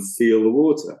water. I can feel the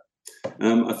water.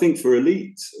 I think for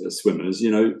elite swimmers,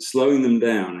 slowing them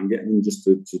down and getting them just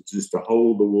to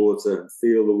hold the water and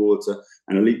feel the water,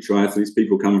 and elite triathletes,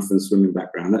 people coming from the swimming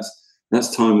background,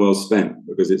 that's time well spent,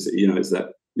 because it's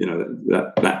that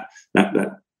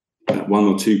 1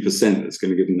 or 2% that's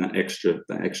going to give them that extra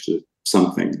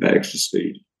something, that extra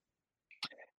speed.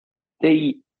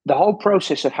 The whole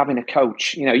process of having a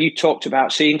coach, you talked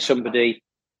about seeing somebody,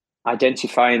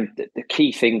 identifying the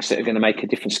key things that are going to make a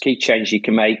difference, key change you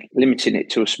can make, limiting it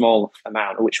to a small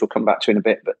amount, which we'll come back to in a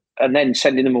bit, and then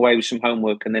sending them away with some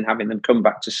homework and then having them come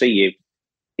back to see you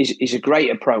is a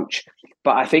great approach.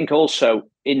 But I think also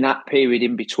in that period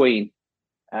in between,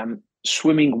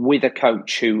 swimming with a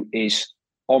coach who is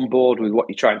on board with what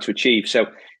you're trying to achieve. So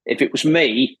if it was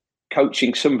me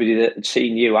coaching somebody that had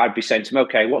seen you, I'd be saying to them,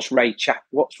 okay, what's Ray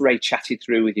chatted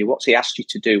through with you? What's he asked you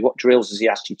to do? What drills has he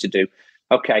asked you to do?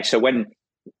 Okay, so when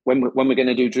we're going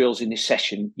to do drills in this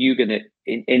session, you're going to,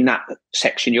 in that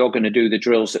section, you're going to do the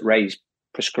drills that Ray's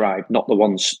prescribed, not the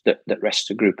ones that the rest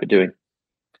of the group are doing.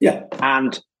 Yeah.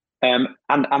 And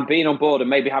being on board and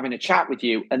maybe having a chat with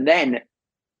you, and then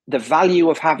the value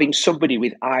of having somebody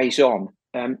with eyes on,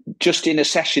 just in a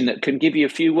session that can give you a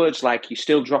few words like, you're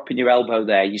still dropping your elbow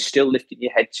there, you're still lifting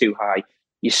your head too high,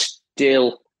 you're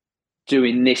still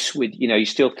doing this with, you're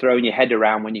still throwing your head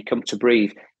around when you come to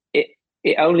breathe.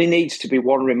 It only needs to be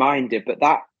one reminder, but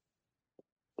that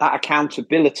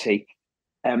accountability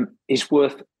is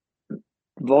worth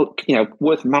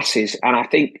masses. And I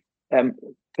think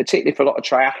particularly for a lot of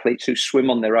triathletes who swim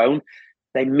on their own,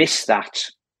 they miss that.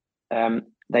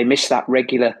 They miss that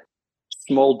regular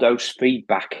small dose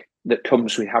feedback that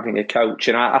comes with having a coach.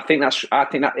 And I think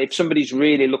that if somebody's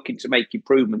really looking to make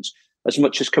improvements, as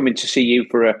much as coming to see you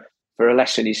for a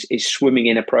lesson, is swimming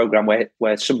in a program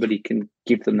where somebody can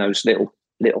give them those little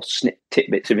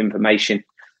tidbits of information.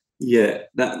 Yeah,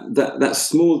 that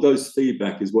small dose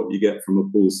feedback is what you get from a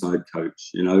poolside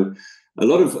coach. A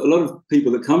lot of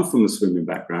people that come from a swimming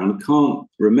background can't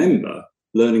remember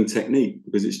learning technique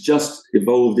because it's just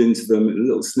evolved into them in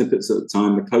little snippets at a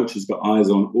time. The coach has got eyes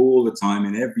on all the time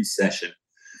in every session.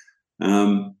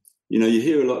 You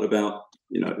hear a lot about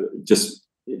just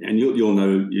and you'll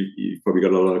know, you've probably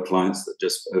got a lot of clients that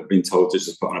just have been told to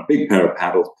just put on a big pair of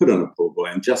paddles, put on a pull buoy,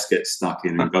 and just get stuck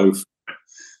in and go for it.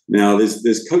 Now,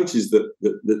 there's coaches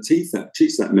that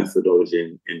teach that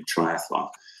methodology in triathlon.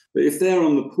 But if they're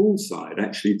on the pool side,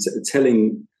 actually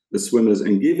telling the swimmers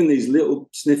and giving these little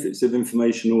snippets of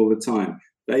information all the time,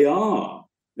 they are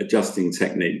adjusting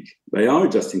technique.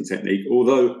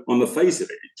 Although on the face of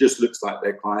it, it just looks like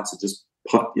their clients are just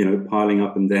piling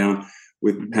up and down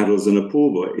with paddles and a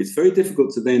pool buoy. It's very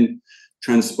difficult to then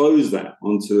transpose that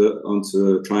onto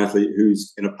a triathlete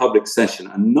who's in a public session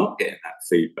and not getting that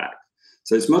feedback.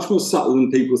 So it's much more subtle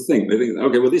than people think. They think,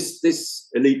 okay, well, this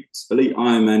elite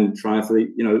Ironman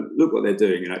triathlete, look what they're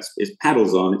doing. It's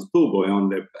paddles on, it's pool buoy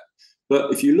on.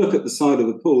 But if you look at the side of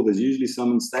the pool, there's usually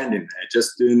someone standing there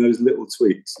just doing those little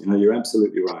tweaks. You're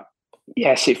absolutely right.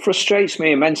 Yes, it frustrates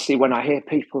me immensely when I hear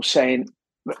people saying,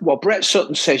 well, Brett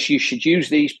Sutton says you should use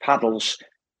these paddles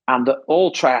and that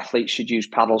all triathletes should use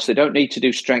paddles. They don't need to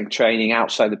do strength training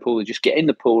outside the pool. They just get in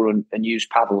the pool and use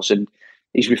paddles. And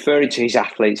he's referring to his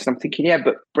athletes. And I'm thinking, yeah,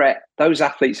 but Brett, those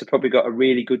athletes have probably got a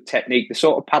really good technique. The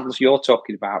sort of paddles you're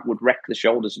talking about would wreck the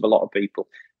shoulders of a lot of people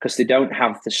because they don't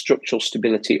have the structural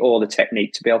stability or the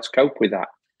technique to be able to cope with that.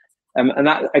 And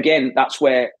that, again, that's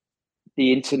where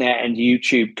the internet and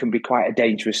YouTube can be quite a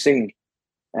dangerous thing.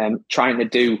 Trying to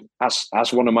do, as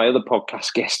one of my other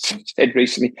podcast guests said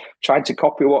recently, trying to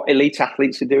copy what elite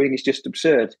athletes are doing is just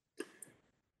absurd.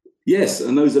 Yes,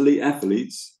 and those elite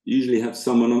athletes usually have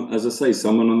someone on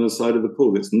the side of the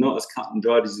pool that's not as cut and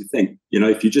dried as you think.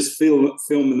 If you just film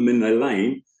them in their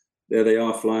lane, there they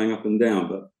are flying up and down.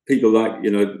 But people like,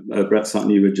 Brett Sutton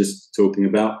you were just talking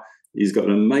about, he's got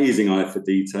an amazing eye for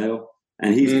detail,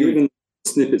 and he's given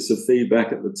snippets of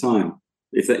feedback at the time.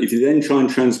 If you then try and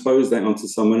transpose that onto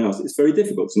someone else, it's very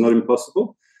difficult. It's not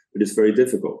impossible, but it's very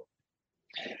difficult.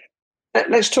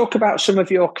 Let's talk about some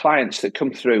of your clients that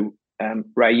come through.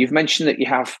 Ray, you've mentioned that you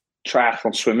have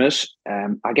triathlon swimmers.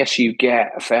 I guess you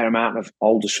get a fair amount of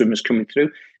older swimmers coming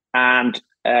through, and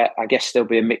I guess there'll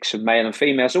be a mix of male and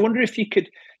females. I wonder if you could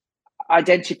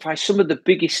identify some of the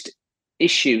biggest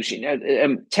issues,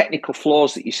 technical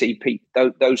flaws that you see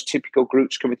those typical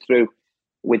groups coming through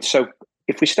with. So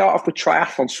if we start off with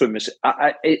triathlon swimmers,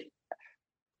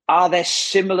 are there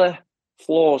similar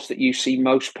flaws that you see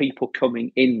most people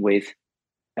coming in with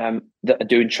that are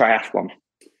doing triathlon?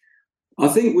 I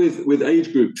think with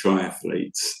age group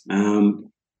triathletes, I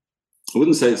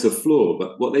wouldn't say it's a flaw,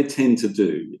 but what they tend to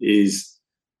do is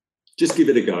just give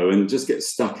it a go and just get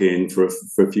stuck in for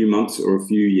a few months or a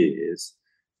few years.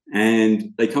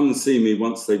 And they come and see me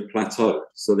once they've plateaued.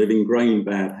 So they've ingrained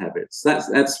bad habits.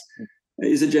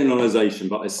 It's a generalization,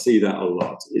 but I see that a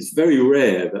lot. It's very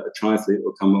rare that a triathlete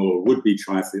will come, or a would-be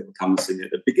triathlete will come and see me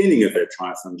at the beginning of their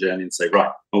triathlon journey and say, right,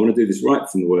 I want to do this right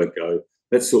from the word go.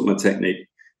 Let's sort my technique.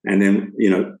 And then,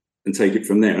 and take it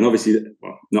from there. And obviously,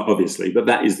 well, not obviously, but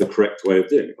that is the correct way of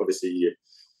doing it. Obviously,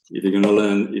 if you're going to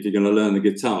learn the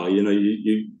guitar,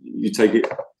 you take it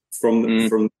from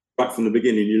right from the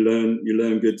beginning. You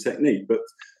learn good technique. But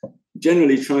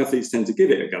generally, triathletes tend to give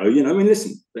it a go.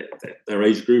 Listen, they're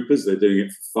age groupers. They're doing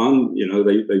it for fun.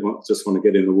 They just want to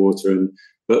get in the water.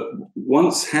 But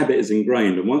once habit is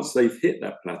ingrained, and once they've hit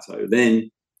that plateau, then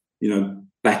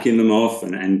backing them off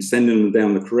and sending them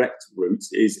down the correct route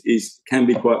can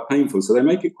be quite painful. So they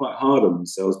make it quite hard on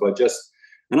themselves by just.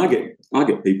 And I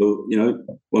get people,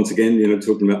 once again,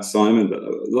 talking about Simon, but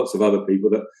lots of other people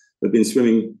that have been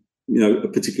swimming, a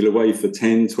particular way for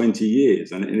 10, 20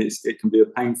 years, and it can be a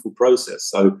painful process.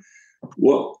 So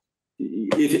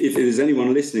if there's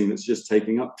anyone listening that's just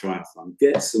taking up triathlon,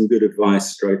 get some good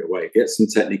advice straight away. Get some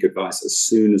technique advice as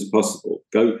soon as possible.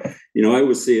 Go, I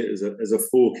always see it as a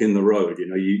fork in the road.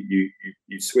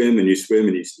 You swim and you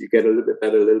get a little bit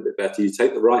better. You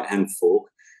take the right hand fork,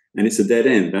 and it's a dead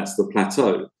end. That's the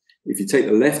plateau. If you take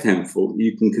the left hand fork,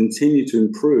 you can continue to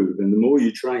improve, and the more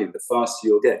you train, the faster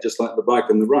you'll get. Just like the bike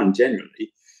and the run,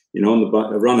 generally. On the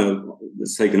bike, a runner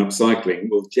that's taken up cycling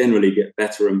will generally get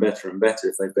better and better and better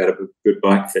if they've got a good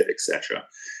bike fit, etc.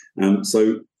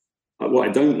 So what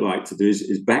I don't like to do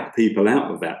is back people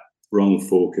out of that wrong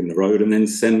fork in the road and then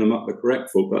send them up the correct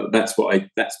fork. But that's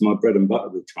my bread and butter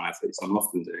with triathletes. I'm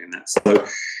often doing that. So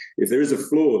if there is a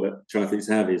flaw that triathletes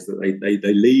have, is that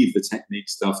they leave the technique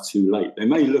stuff too late. They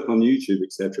may look on YouTube,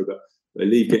 etc., but they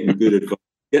leave getting good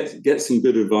advice. Get some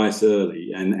good advice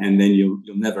early, and then you'll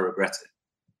never regret it.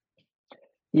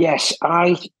 Yes,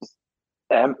 I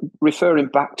referring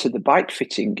back to the bike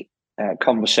fitting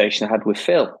conversation I had with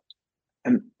Phil.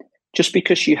 Just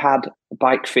because you had a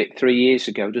bike fit 3 years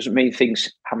ago doesn't mean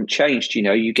things haven't changed.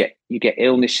 You get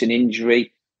illness and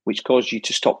injury. which causes you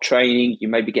to stop training. You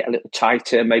maybe get a little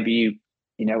tighter. Maybe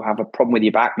you know, have a problem with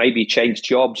your back. Maybe you change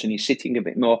jobs and you're sitting a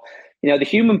bit more. You know, the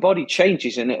human body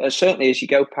changes, and certainly as you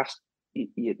go past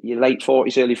your late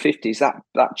 40s, early 50s,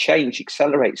 that change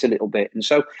accelerates a little bit. And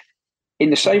so,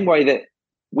 in the same way that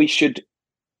we should,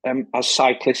 as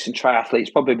cyclists and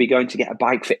triathletes, probably be going to get a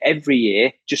bike fit every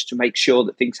year just to make sure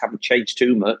that things haven't changed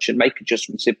too much and make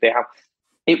adjustments if they have.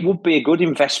 It would be a good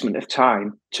investment of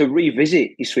time to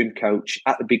revisit your swim coach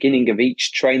at the beginning of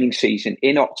each training season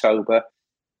in October,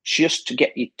 just to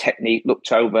get your technique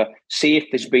looked over, see if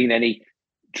there's been any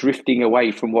drifting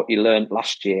away from what you learned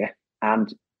last year,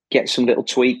 and get some little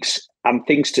tweaks and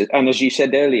things to, and as you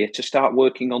said earlier, to start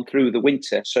working on through the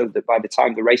winter so that by the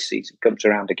time the race season comes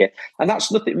around again. And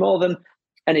that's nothing more than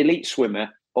an elite swimmer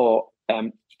or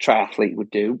triathlete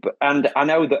would do. And I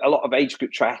know that a lot of age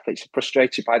group triathletes are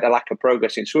frustrated by the lack of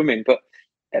progress in swimming, but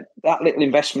that little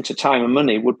investment of time and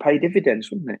money would pay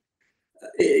dividends, wouldn't it?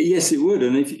 Yes, it would.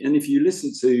 And if you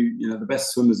listen to, you know, the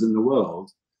best swimmers in the world,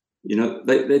 you know,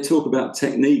 they talk about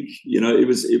technique. You know, it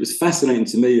was fascinating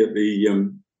to me at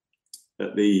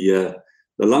the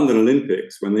London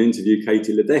Olympics when they interviewed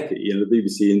Katie Ledecky. You know, the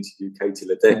BBC interviewed Katie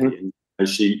Ledecky, and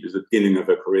she was at the beginning of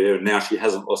her career, and now she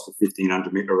hasn't lost a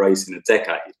 1,500-meter race in a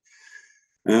decade.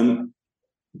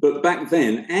 But back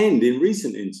then, and in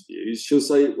recent interviews, she'll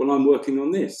say, "Well, I'm working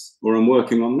on this, or I'm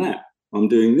working on that. I'm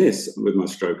doing this with my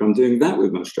stroke. I'm doing that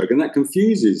with my stroke," and that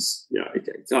confuses. You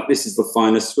know, this is the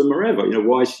finest swimmer ever. You know,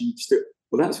 why is she still?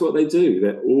 Well, that's what they do.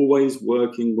 They're always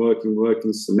working,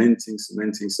 cementing,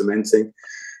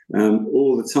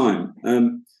 all the time.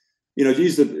 You know,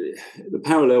 use the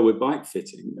parallel with bike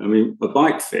fitting. I mean, a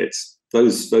bike fit,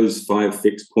 those 5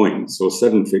 fixed points or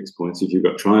 7 fixed points, if you've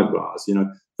got tri bars, you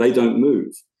know, they don't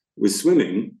move. With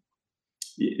swimming,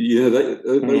 you know,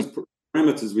 those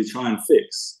parameters we try and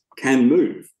fix can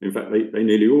move. In fact, they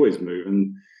nearly always move.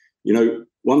 And, you know,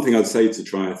 one thing I'd say to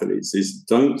triathletes is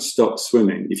don't stop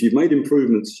swimming. If you've made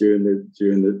improvements during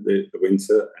the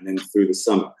winter and then through the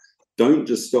summer, don't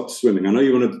just stop swimming. I know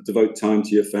you want to devote time to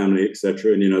your family,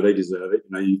 etc., and, you know, they deserve it.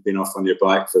 You know, you've been off on your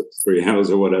bike for 3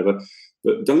 hours or whatever,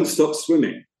 but don't stop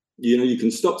swimming. You know, you can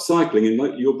stop cycling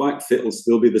and your bike fit will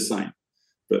still be the same.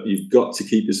 But you've got to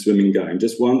keep your swimming going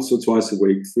just once or twice a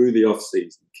week through the off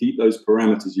season. Keep those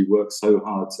parameters you work so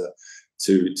hard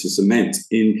to cement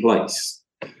in place.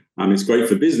 It's great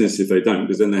for business if they don't,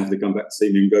 because then they have to come back to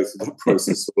see me and go through that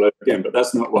process all over again. But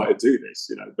that's not why I do this,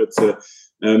 you know. But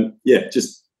yeah,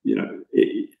 just, you know,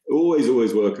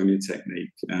 always work on your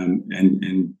technique, and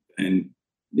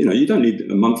you know, you don't need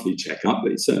a monthly checkup,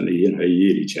 but it's certainly, you know, a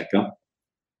yearly checkup.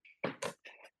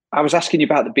 I was asking you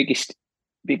about the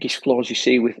biggest flaws you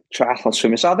see with triathlon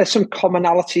swimmers. Are there some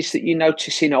commonalities that you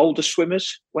notice in older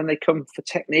swimmers when they come for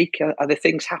technique? Are there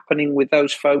things happening with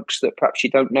those folks that perhaps you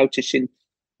don't notice in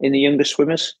the younger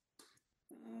swimmers?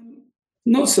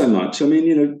 Not so much. I mean,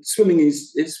 you know,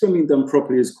 swimming done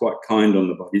properly is quite kind on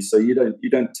the body, so you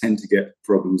don't tend to get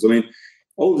problems. I mean,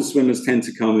 older swimmers tend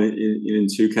to come in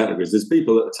 2 categories. There's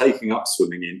people that are taking up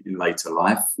swimming in later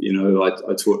life. You know,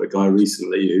 I taught a guy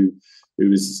recently who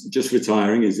was just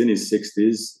retiring. He's in his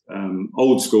 60s,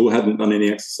 old school, hadn't done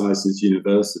any exercise since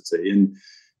university, and,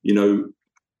 you know,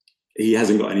 he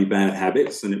hasn't got any bad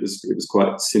habits, and it was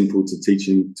quite simple to teach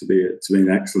him to be an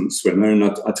excellent swimmer. And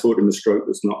I taught him a stroke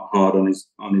that's not hard on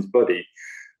his body.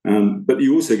 But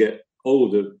you also get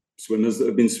older swimmers that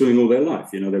have been swimming all their life.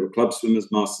 You know, they were club swimmers,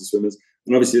 master swimmers,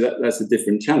 and obviously that's a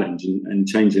different challenge, and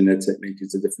changing their technique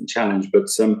is a different challenge. But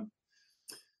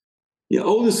yeah,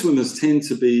 older swimmers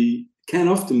can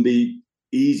often be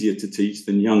easier to teach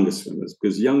than younger swimmers,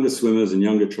 because younger swimmers and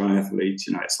younger triathletes,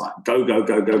 you know, it's like go,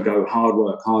 hard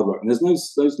work. And there's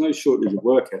no shortage of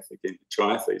work ethic in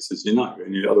triathletes, as you know,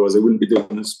 and otherwise they wouldn't be doing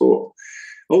the sport.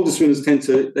 Older swimmers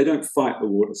they don't fight the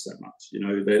water so much. You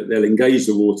know, they'll engage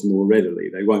the water more readily.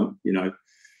 They won't, you know,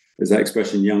 there's that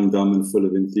expression, young, dumb, and full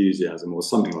of enthusiasm, or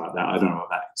something like that. I don't know what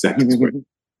that exact expression.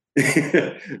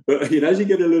 But, you know, as you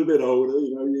get a little bit older,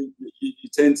 you know, you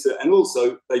tend to, and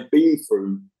also they've been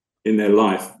through in their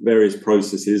life various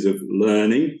processes of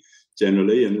learning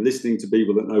generally and listening to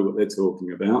people that know what they're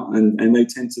talking about, and they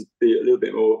tend to be a little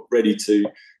bit more ready to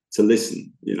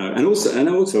listen, you know. And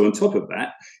also on top of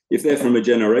that, if they're from a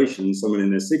generation, someone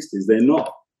in their 60s, they're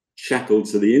not shackled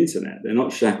to the internet, they're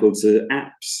not shackled to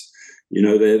apps. You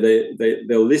know,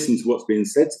 they'll listen to what's being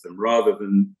said to them rather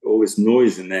than all this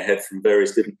noise in their head from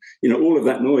various different, you know, all of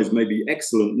that noise may be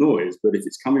excellent noise, but if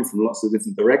it's coming from lots of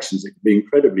different directions, it can be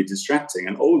incredibly distracting,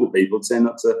 and older people tend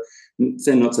not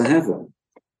to have them.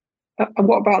 And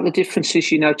what about the differences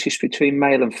you notice between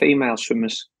male and female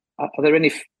swimmers? Are there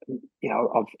any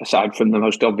aside from the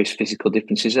most obvious physical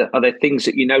differences, are there things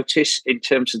that you notice in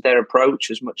terms of their approach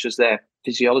as much as their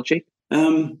physiology?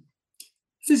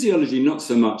 Physiology, not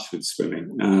so much with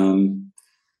swimming.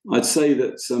 I'd say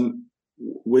that some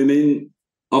women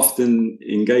often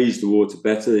engage the water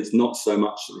better. It's not so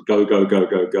much go, go, go,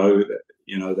 go, go.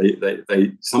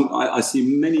 I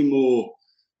see many more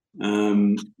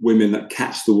women that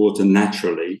catch the water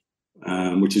naturally,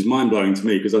 which is mind-blowing to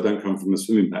me because I don't come from a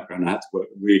swimming background. I had to work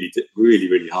really, really,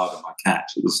 really hard on my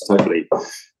catch. It was totally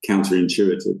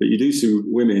counterintuitive. But you do see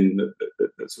women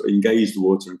that sort of engage the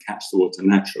water and catch the water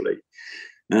naturally.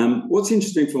 What's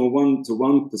interesting from a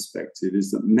one-to-one perspective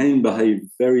is that men behave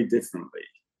very differently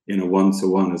in a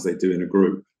one-to-one as they do in a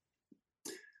group.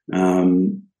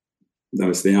 That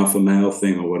was the alpha male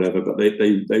thing or whatever, but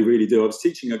they really do. I was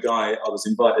teaching a guy, I was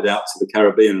invited out to the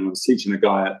Caribbean, and I was teaching a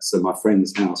guy at my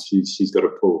friend's house. She's got a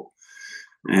pool.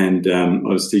 And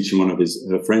I was teaching one of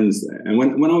her friends there. And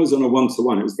when I was on a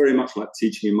one-to-one, it was very much like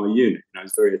teaching in my unit. I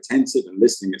was very attentive and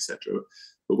listening, etc.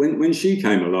 But when she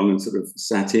came along and sort of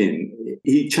sat in,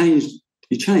 he changed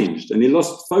and he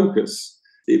lost focus.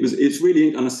 It's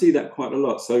really, and I see that quite a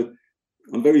lot. So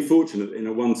I'm very fortunate in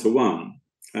a one-to-one.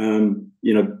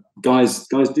 Guys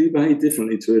do behave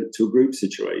differently to a group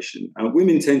situation.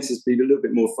 Women tend to be a little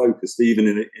bit more focused, even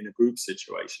in a group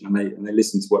situation, and they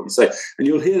listen to what you say. And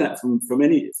you'll hear that from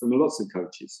lots of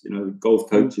coaches, golf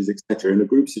coaches, etc. In a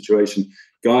group situation,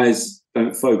 guys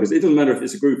don't focus. It doesn't matter if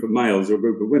it's a group of males or a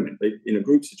group of women. In a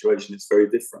group situation, it's very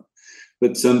different.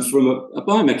 But from a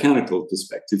biomechanical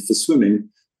perspective, for swimming,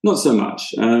 not so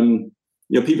much.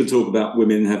 People talk about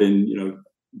women having,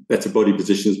 better body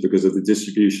positions because of the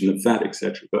distribution of fat,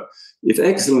 etc. But if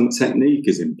excellent technique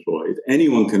is employed,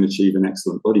 anyone can achieve an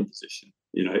excellent body position.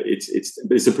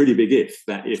 It's a pretty big if.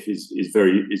 That if is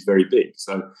very big.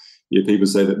 So people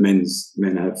say that men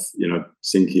have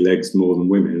sinky legs more than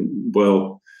women.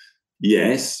 Well,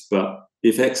 yes, but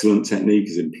if excellent technique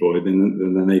is employed,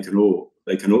 then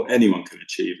anyone can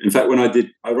achieve. In fact, when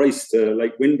I raced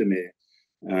Lake Windermere,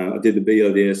 I did the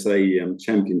BODSA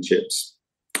championships.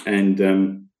 And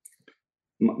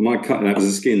that was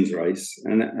a skins race,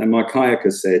 and my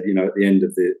kayaker said, at the end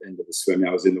of the swim,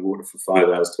 I was in the water for 5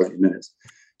 hours 20 minutes.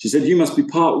 She said, "You must be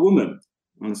part woman."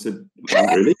 And I said,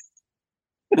 "Oh, really?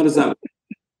 How does that work?"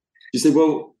 She said,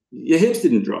 "Well, your hips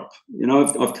didn't drop.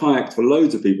 I've kayaked for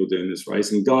loads of people doing this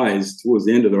race, and guys towards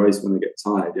the end of the race when they get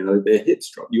tired, their hips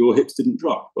drop. Your hips didn't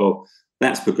drop. Well,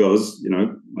 that's because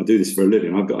I do this for a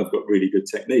living. I've got really good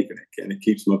technique, and it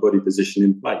keeps my body position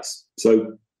in place.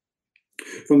 So."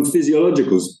 From a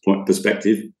physiological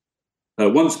perspective,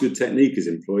 once good technique is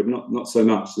employed, not so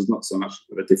much. There's not so much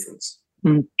of a difference.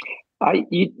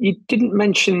 You didn't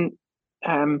mention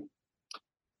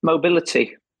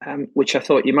mobility, which I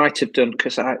thought you might have done,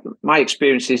 because my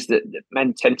experience is that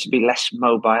men tend to be less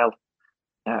mobile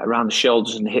around the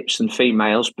shoulders and the hips than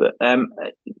females. But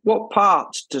what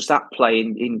part does that play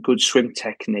in good swim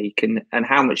technique, and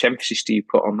how much emphasis do you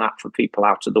put on that for people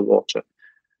out of the water?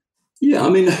 Yeah,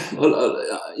 I mean,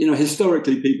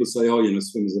 historically people say,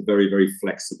 swimmers are very, very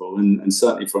flexible, and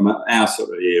certainly from our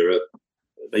sort of era,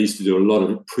 they used to do a lot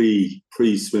of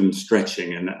pre-swim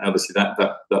stretching, and obviously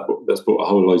that's brought a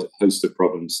whole host of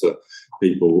problems for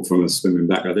people from a swimming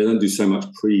background. They don't do so much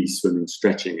pre-swimming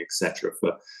stretching, etc.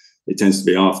 It tends to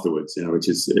be afterwards, which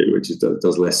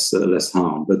does less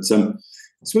harm. But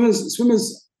swimmers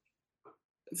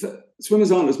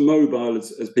aren't as mobile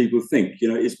as people think.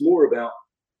 It's more about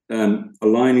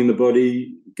aligning the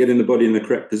body, getting the body in the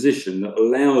correct position that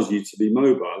allows you to be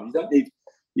mobile.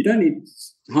 You don't need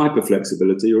hyper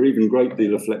flexibility or even great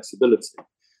deal of flexibility.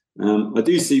 I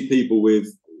do see people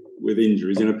with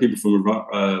injuries. People from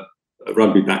a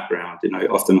rugby background.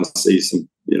 Often I see some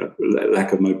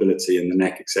lack of mobility in the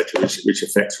neck, etc., which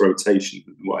affects rotation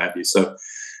and what have you. So,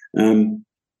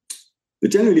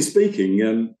 but generally speaking,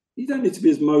 you don't need to be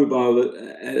as mobile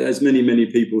as many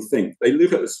people think. They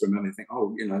look at the swimmer and they think,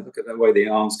 look at the way the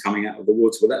arm's coming out of the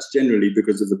water. Well, that's generally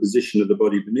because of the position of the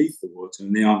body beneath the water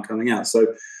and the arm coming out.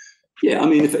 So, yeah, I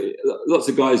mean, lots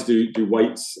of guys do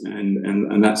weights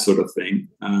and that sort of thing,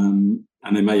 and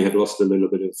they may have lost a little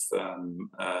bit of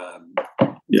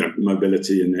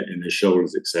mobility in their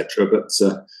shoulders, etc. But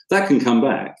that can come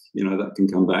back. That can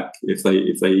come back if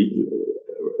they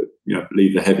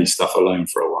leave the heavy stuff alone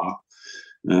for a while.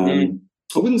 I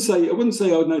wouldn't say I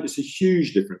would notice a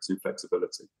huge difference in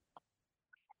flexibility.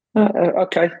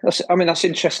 Okay, that's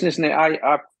interesting, isn't it?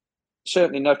 I've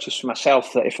certainly noticed for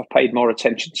myself that if I paid more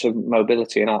attention to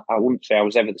mobility, and I wouldn't say I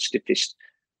was ever the stiffest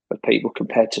of people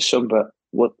compared to some, but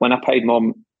when I paid more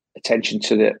attention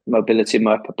to the mobility in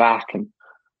my upper back and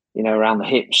around the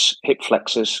hips, hip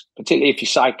flexors, particularly if you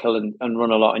cycle and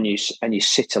run a lot and you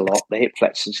sit a lot, the hip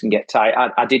flexors can get tight.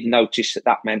 I did notice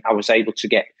that meant I was able to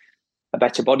get a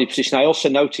better body position. I also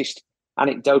noticed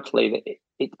anecdotally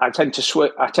that I tend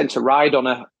to ride on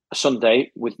a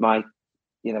Sunday with my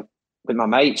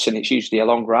mates, and it's usually a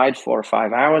long ride, 4 or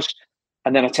 5 hours.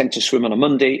 And then I tend to swim on a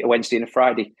Monday, a Wednesday and a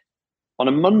Friday. On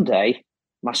a Monday,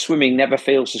 my swimming never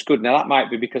feels as good. Now, that might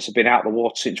be because I've been out of the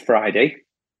water since Friday,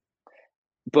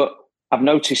 but I've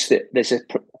noticed that there's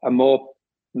a more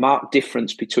marked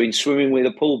difference between swimming with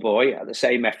a pull buoy at the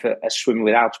same effort as swimming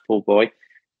without a pull buoy.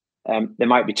 There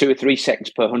might be 2 or 3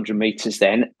 seconds per 100 meters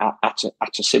then at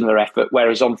a similar effort,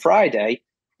 whereas on Friday,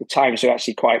 the times are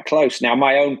actually quite close. Now,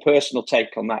 my own personal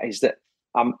take on that is that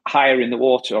I'm higher in the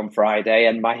water on Friday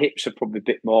and my hips are probably a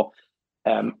bit more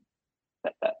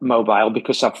mobile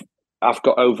because I've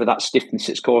got over that stiffness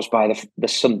that's caused by the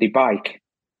Sunday bike.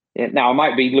 Yeah, now I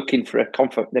might be looking for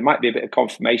there might be a bit of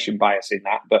confirmation bias in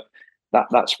that, but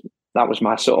that was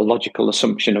my sort of logical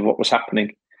assumption of what was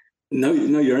happening. No,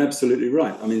 you're absolutely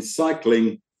right. I mean,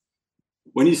 cycling,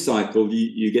 when you cycle,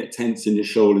 you get tense in your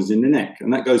shoulders, in the neck,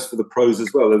 and that goes for the pros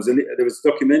as well. There was a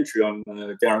documentary on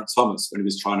Geraint Thomas when he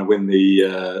was trying to win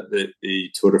the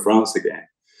Tour de France again,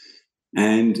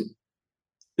 and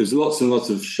there's lots and lots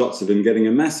of shots of him getting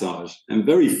a massage, and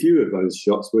very few of those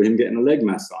shots were him getting a leg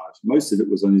massage. Most of it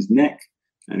was on his neck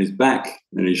and his back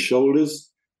and his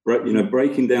shoulders,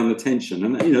 breaking down the tension.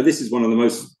 And this is one of the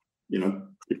most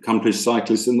accomplished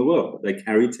cyclists in the world. They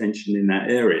carry tension in that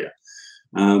area,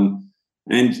 and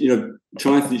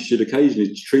triathletes should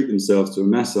occasionally treat themselves to a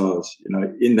massage,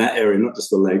 in that area, not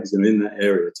just the legs, in that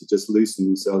area, to just loosen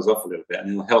themselves off a little bit, and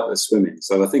it'll help their swimming.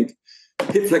 So I think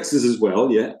hip flexors as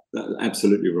well, yeah,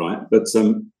 absolutely right. But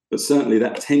certainly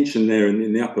that tension there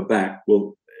in the upper back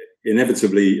will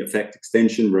inevitably affect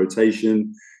extension,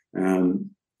 rotation,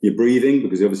 your breathing,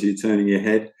 because obviously you're turning your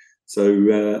head.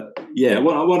 So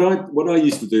what I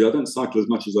used to do, I don't cycle as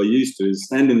much as I used to, is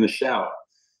stand in the shower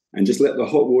and just let the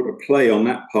hot water play on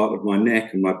that part of my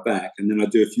neck and my back, and then I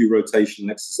do a few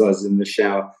rotational exercises in the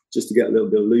shower just to get a little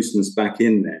bit of looseness back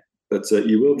in there. But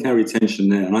you will carry tension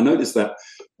there, and I noticed that.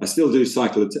 I still do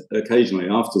cycle occasionally.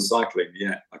 After cycling,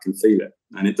 yeah, I can feel it,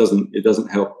 and it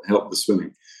doesn't help the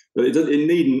swimming. But it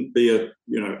needn't be a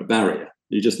barrier.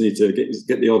 You just need to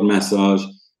get the odd massage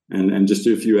and just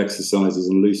do a few exercises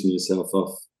and loosen yourself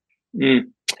off.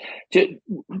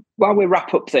 While we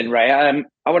wrap up then, Ray, I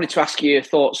wanted to ask you your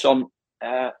thoughts on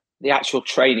the actual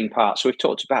training part. So we've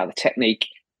talked about the technique,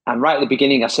 and right at the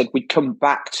beginning I said we'd come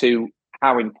back to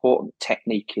how important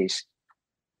technique is.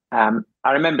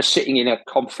 I remember sitting in a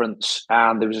conference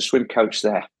and there was a swim coach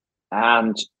there,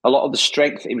 and a lot of the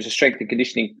strength, it was a strength and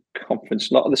conditioning conference,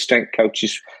 a lot of the strength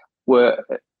coaches were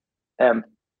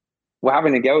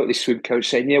having a go at this swim coach,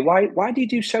 saying, why do you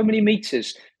do so many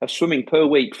meters of swimming per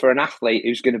week for an athlete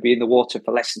who's going to be in the water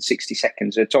for less than 60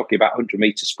 seconds? They're talking about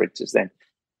 100-meter sprinters then.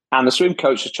 And the swim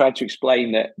coach was trying to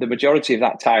explain that the majority of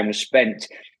that time was spent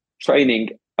training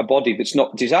a body that's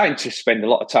not designed to spend a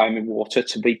lot of time in water,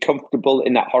 to be comfortable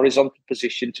in that horizontal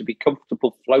position, to be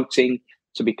comfortable floating,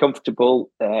 to be comfortable,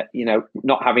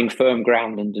 not having firm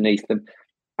ground underneath them,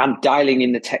 and dialing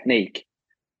in the technique.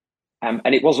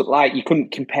 And it wasn't like you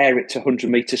couldn't compare it to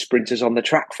 100-meter sprinters on the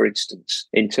track, for instance,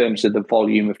 in terms of the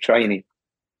volume of training.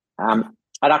 And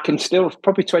I can still,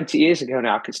 probably 20 years ago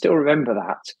now, I can still remember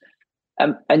that.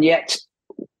 And yet,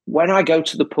 when I go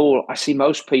to the pool, I see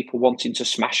most people wanting to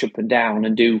smash up and down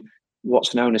and do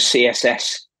what's known as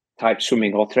CSS type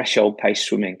swimming or threshold pace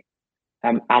swimming,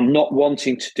 and not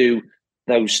wanting to do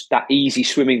that easy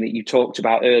swimming that you talked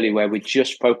about earlier, where we're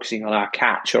just focusing on our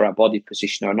catch or our body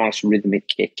position or a nice rhythmic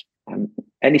kick.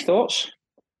 Any thoughts?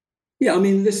 Yeah, I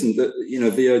mean, listen,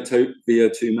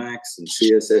 VO2 max and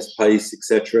CSS pace,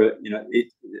 etc.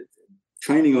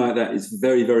 Training like that is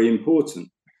very, very important.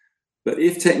 But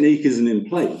if technique isn't in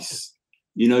place,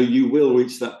 you will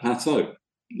reach that plateau.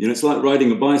 It's like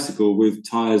riding a bicycle with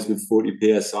tires with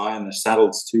 40 psi and the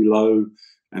saddle's too low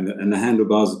and the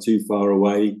handlebars are too far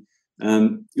away.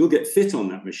 You'll get fit on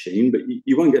that machine, but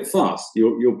you won't get fast.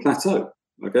 You'll plateau.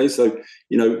 Okay, so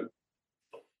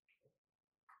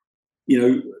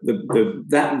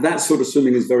that sort of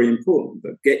swimming is very important.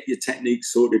 But get your technique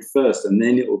sorted first, and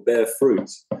then it will bear fruit,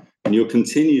 and you'll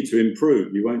continue to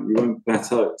improve. You won't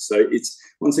plateau. So it's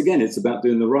about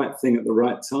doing the right thing at the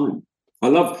right time. I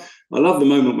love the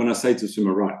moment when I say to a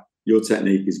swimmer, right, your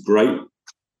technique is great.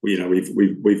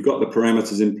 We've got the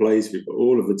parameters in place. We've got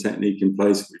all of the technique in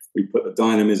place. We put the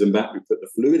dynamism back. We put the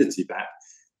fluidity back.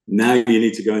 Now you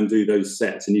need to go and do those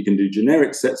sets, and you can do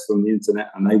generic sets from the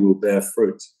internet, and they will bear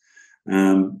fruit.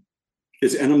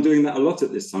 And I'm doing that a lot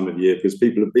at this time of year because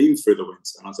people have been through the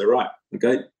winter. And I say, right,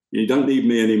 okay, you don't need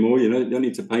me anymore. You don't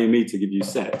need to pay me to give you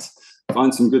sets.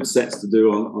 Find some good sets to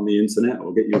do on the internet,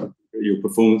 or get your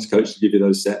performance coach to give you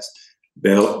those sets.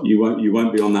 You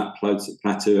won't be on that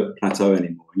plateau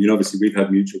anymore. And obviously we've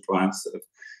had mutual clients that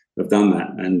have done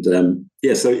that. And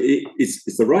so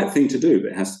it's the right thing to do,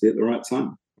 but it has to be at the right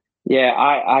time. Yeah,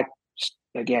 I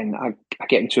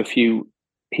get into a few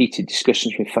heated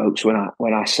discussions with folks when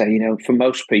I say, for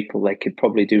most people, they could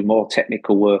probably do more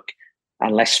technical work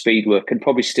and less speed work and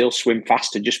probably still swim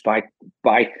faster just by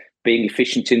being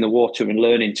efficient in the water and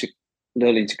learning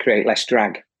to create less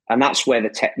drag. And that's where the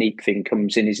technique thing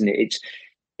comes in, isn't it? It's,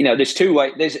 there's two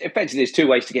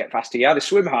ways to get faster. You either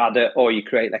swim harder or you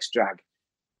create less drag.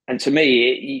 And to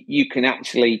me, you can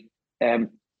actually, in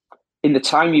the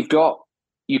time you've got,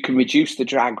 you can reduce the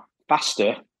drag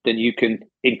faster than you can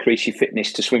increase your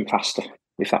fitness to swim faster,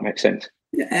 if that makes sense.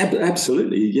 Yeah,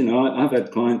 absolutely. I've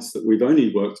had clients that we've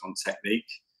only worked on technique,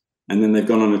 and then they've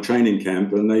gone on a training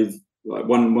camp, and they've, like,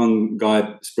 one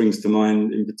guy springs to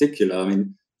mind in particular. I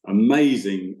mean,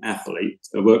 amazing athlete,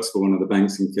 works for one of the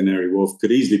banks in Canary Wharf,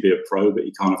 could easily be a pro, but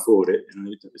he can't afford it.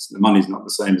 The money's not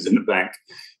the same as in the bank.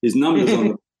 His numbers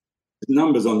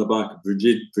on the bike are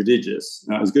prodigious,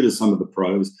 as good as some of the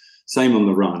pros. Same on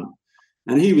the run,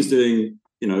 and he was doing,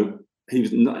 he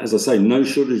was, as I say, no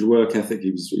shortage of work ethic.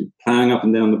 He was ploughing up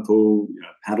and down the pool,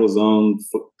 paddles on,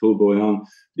 pool boy on. But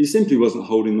he simply wasn't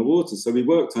holding the water. So we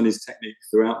worked on his technique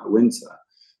throughout the winter.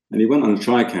 And he went on a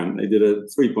tri-camp. They did a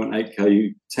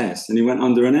 3.8K test, and he went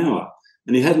under an hour.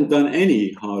 And he hadn't done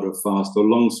any hard or fast or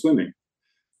long swimming.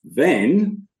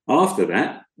 Then, after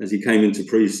that, as he came into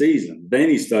pre-season, then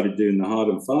he started doing the hard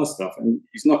and fast stuff, and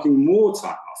he's knocking more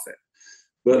time off it.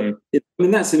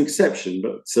 But that's an exception.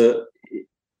 But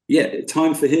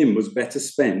time for him was better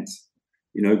spent,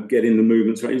 getting the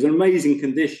movements right. It was an amazing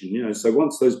condition, So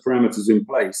once those parameters are in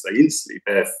place, they instantly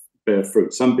bear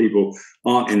fruit. Some people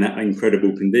aren't in that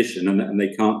incredible condition, and they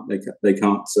can't get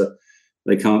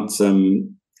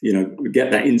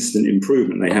that instant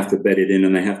improvement. They have to bed it in,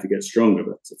 and they have to get stronger.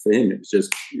 But for him, it was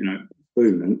just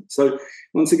boom. And so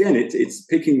once again, it's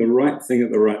picking the right thing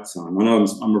at the right time. I know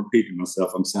I'm repeating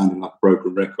myself. I'm sounding like a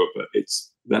broken record, but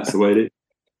that's the way it is.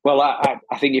 Well,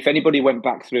 I think if anybody went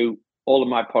back through all of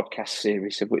my podcast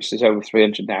series, of which there's over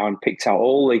 300 now, and picked out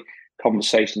all the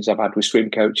conversations I've had with swim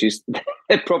coaches,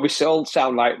 they probably all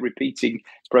sound like repeating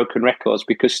broken records,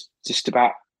 because just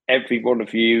about every one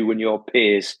of you and your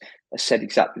peers has said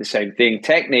exactly the same thing.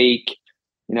 Technique,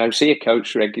 see a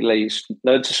coach regularly,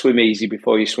 learn to swim easy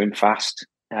before you swim fast.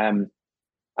 And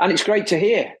it's great to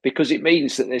hear, because it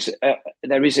means that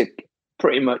there is a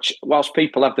pretty much, whilst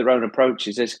people have their own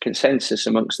approaches, there's a consensus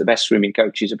amongst the best swimming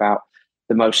coaches about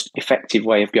the most effective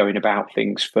way of going about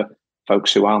things for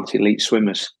folks who aren't elite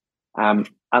swimmers. And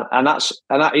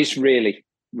that is really,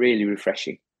 really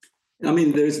refreshing. I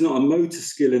mean, there's not a motor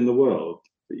skill in the world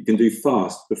that you can do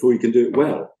fast before you can do it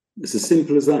well. It's as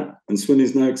simple as that. And swimming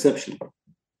is no exception.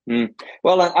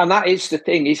 Well, and that is the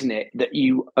thing, isn't it, that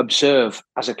you observe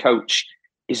as a coach,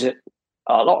 is that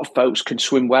a lot of folks can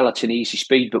swim well at an easy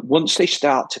speed, but once they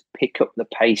start to pick up the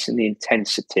pace and the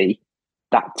intensity,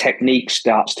 that technique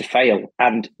starts to fail.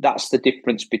 And that's the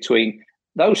difference between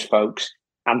those folks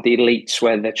and the elites,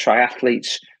 where the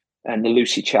triathletes and the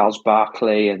Lucy Charles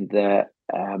Barkley and the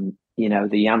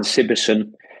Jan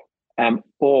Sibberson,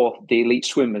 or the elite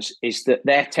swimmers, is that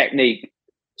their technique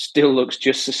still looks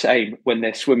just the same when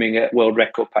they're swimming at world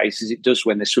record pace as it does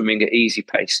when they're swimming at easy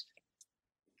pace.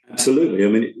 Absolutely. I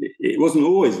mean, it wasn't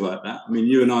always like that. I mean,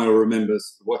 you and I will remember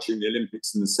watching the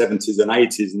Olympics in the 70s and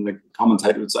 80s, and the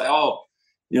commentator would say,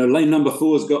 lane number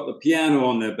 4's got the piano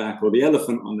on their back or the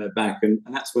elephant on their back. And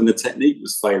that's when the technique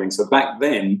was failing. So back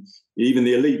then, even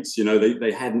the elites,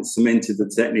 they hadn't cemented the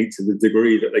technique to the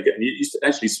degree that they get. And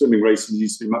actually, swimming races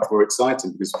used to be much more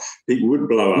exciting because people would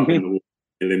blow up in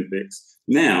the Olympics.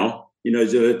 Now,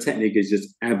 the technique is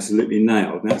just absolutely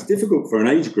nailed. Now, it's difficult for an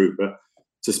age grouper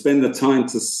to spend the time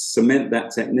to cement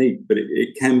that technique, but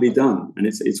it can be done, and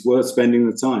it's worth spending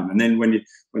the time. And then when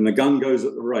the gun goes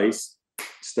at the race, it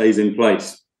stays in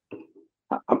place.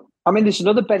 I mean, there's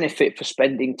another benefit for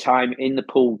spending time in the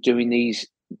pool doing these,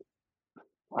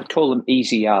 I call them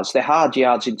easy yards. They're hard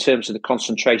yards in terms of the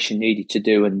concentration needed to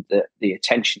do and the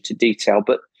attention to detail.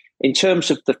 But in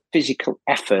terms of the physical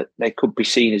effort, they could be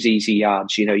seen as easy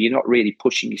yards. You're not really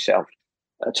pushing yourself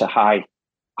at a high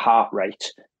heart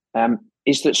rate.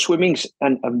 Is that swimming's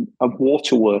and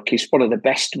water work is one of the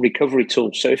best recovery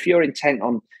tools. So if you're intent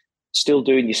on still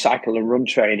doing your cycle and run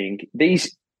training,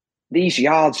 these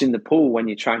yards in the pool, when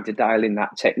you're trying to dial in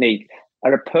that technique,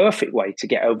 are a perfect way to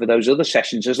get over those other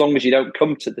sessions, as long as you don't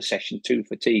come to the session too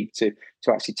fatigued to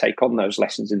actually take on those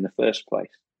lessons in the first place.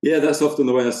 Yeah, that's often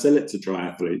the way I sell it to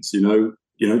triathletes.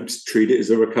 Just treat it as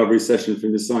a recovery session from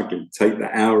your cycling. Take the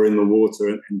hour in the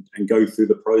water and go through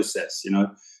the process.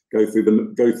 Go through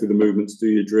the movements, do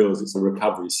your drills. It's a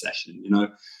recovery session.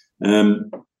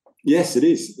 Yes, it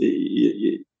is.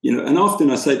 And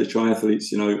often I say to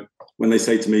triathletes, when they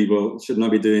say to me, "Well, shouldn't I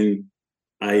be doing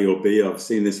A or B? I've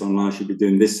seen this online. I should be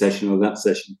doing this session or that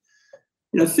session."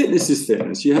 Fitness is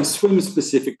fitness. You have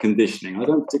swim-specific conditioning. I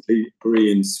don't particularly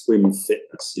agree in swim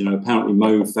fitness. Apparently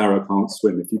Mo Farah can't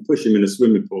swim. If you push him in a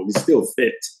swimming pool, he's still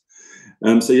fit.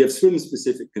 So you have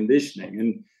swim-specific conditioning,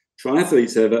 and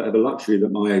triathletes have a luxury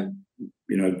that my,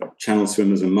 channel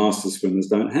swimmers and master swimmers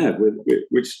don't have,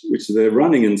 which their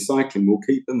running and cycling will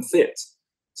keep them fit.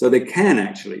 So they can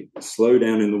actually slow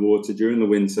down in the water during the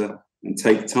winter and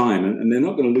take time, and they're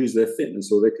not going to lose their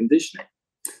fitness or their conditioning.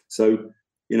 So,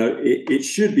 it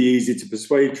should be easy to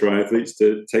persuade triathletes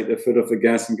to take their foot off the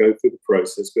gas and go through the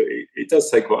process, but it does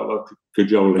take quite a lot of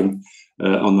cajoling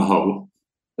on the whole.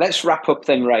 Let's wrap up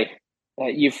then, Ray.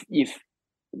 You've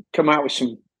come out with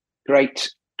some great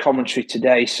commentary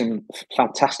today, some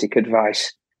fantastic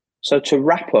advice. So to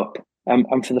wrap up,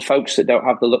 and for the folks that don't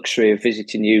have the luxury of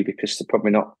visiting you because they're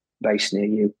probably not based near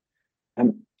you,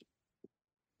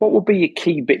 what would be your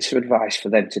key bits of advice for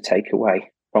them to take away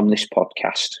from this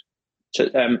podcast? So,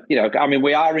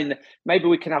 we are maybe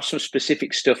we can have some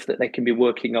specific stuff that they can be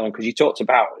working on, because you talked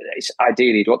about it's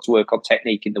ideally you'd want to work on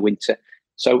technique in the winter.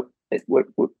 So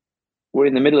we're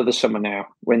in the middle of the summer now.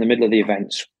 We're in the middle of the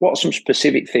events. What are some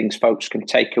specific things folks can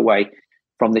take away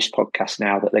from this podcast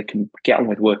now that they can get on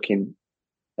with working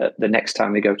the next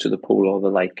time they go to the pool or the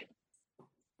lake?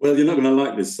 Well, you're not going to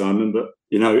like this, Simon, but,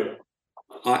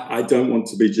 I don't want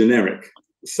to be generic.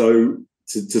 So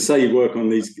to say you work on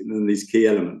these key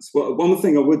elements. Well, one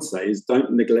thing I would say is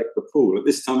don't neglect the pool. At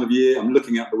this time of year, I'm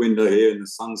looking out the window here and the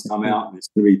sun's come out and it's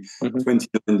going to be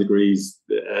 29 degrees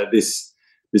this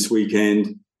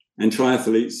weekend. And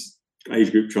triathletes,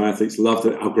 age group triathletes, love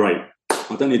it. Oh, great.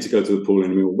 I don't need to go to the pool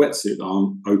anymore. Wetsuit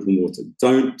on, open water.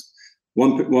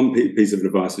 One piece of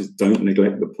advice is don't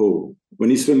neglect the pool. When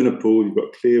you swim in a pool, you've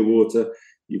got clear water,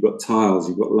 you've got tiles,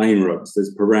 you've got lane rugs,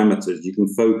 there's parameters. You can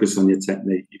focus on your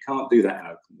technique. You can't do that in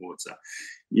open water.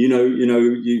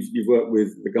 You've worked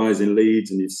with the guys in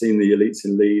Leeds and you've seen the elites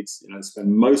in Leeds,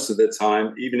 spend most of their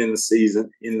time, even in the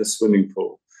season, in the swimming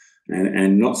pool.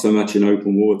 And not so much in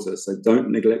open water. So don't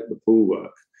neglect the pool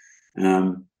work.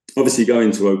 Obviously go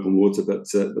into open water, but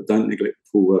don't neglect the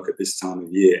pool work at this time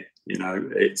of year.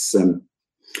 It's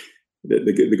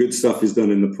the good stuff is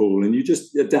done in the pool, and you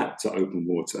just adapt to open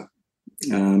water.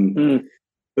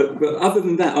 But other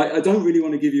than that, I don't really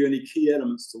want to give you any key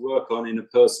elements to work on in a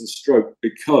person's stroke,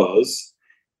 because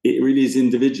it really is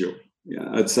individual.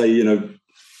 I'd say,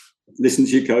 listen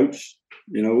to your coach.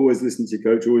 Always listen to your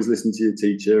coach, always listen to your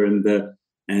teacher, and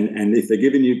if they're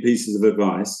giving you pieces of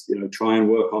advice, try and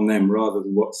work on them rather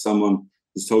than what someone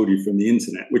has told you from the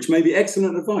internet, which may be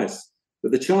excellent advice,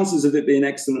 but the chances of it being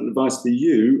excellent advice for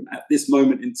you at this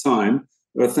moment in time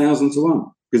are 1,000 to 1,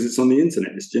 because it's on the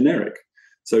internet, it's generic.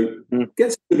 So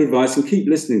get some good advice and keep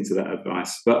listening to that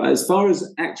advice. But as far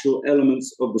as actual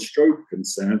elements of the stroke are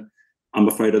concerned, I'm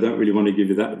afraid I don't really want to give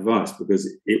you that advice because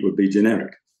it would be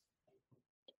generic.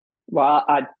 Well,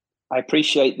 I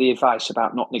appreciate the advice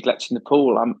about not neglecting the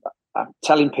pool. I'm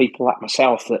telling people like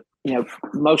myself that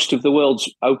most of the world's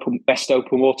best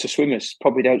open water swimmers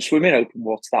probably don't swim in open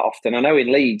water that often. I know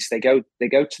in Leeds they go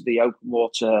to the open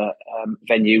water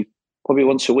venue probably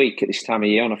once a week at this time of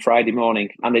year on a Friday morning,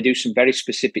 and they do some very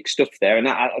specific stuff there. And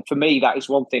for me, that is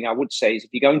one thing I would say is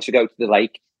if you're going to go to the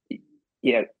lake,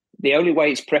 the only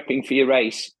way it's prepping for your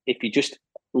race, if you just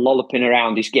lolloping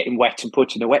around, is getting wet and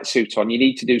putting a wetsuit on. You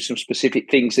need to do some specific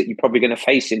things that you're probably going to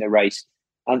face in a race,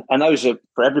 and those are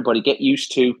for everybody. Get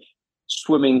used to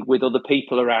swimming with other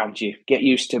people around you. Get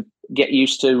used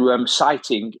to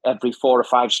sighting every 4 or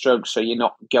 5 strokes so you're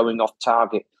not going off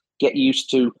target. Get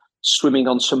used to swimming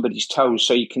on somebody's toes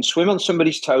so you can swim on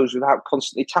somebody's toes without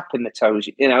constantly tapping the toes.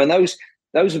 And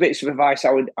those are bits of advice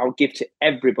I would give to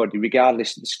everybody,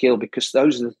 regardless of the skill, because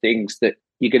those are the things that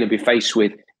you're going to be faced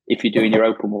with if you're doing your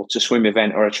open water swim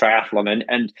event or a triathlon.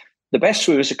 And the best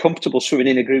swimmers are comfortable swimming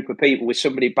in a group of people with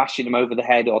somebody bashing them over the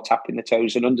head or tapping the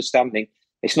toes, and understanding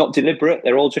it's not deliberate.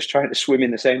 They're all just trying to swim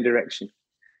in the same direction.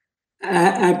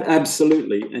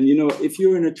 Absolutely. And if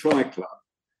you're in a tri club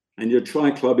and your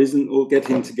tri club isn't all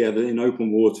getting together in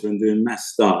open water and doing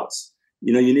mass starts,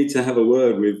 you need to have a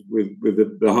word with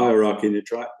the hierarchy in your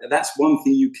tri. That's one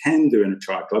thing you can do in a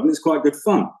tri club, and it's quite good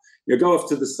fun. go off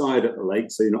to the side at the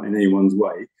lake so you're not in anyone's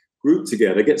way, group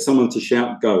together, get someone to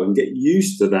shout go, and get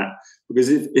used to that. Because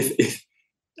if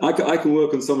I can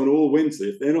work on someone all winter,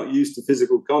 if they're not used to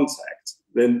physical contact,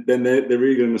 then they're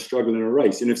really going to struggle in a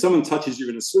race. And if someone touches you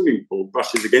in a swimming pool,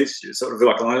 brushes against you, sort of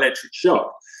like an electric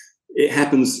shock, it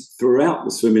happens throughout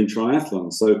the swimming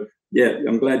triathlon. So yeah,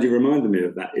 I'm glad you reminded me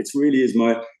of that. It really is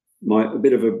my a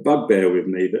bit of a bugbear with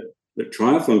me that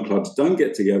triathlon clubs don't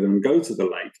get together and go to the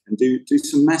lake and do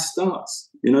some mass starts.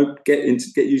 Get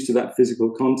used to that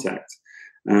physical contact.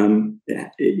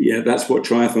 That's what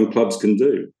triathlon clubs can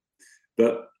do.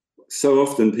 But so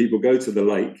often people go to the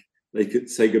lake, they could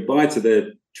say goodbye to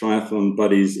their triathlon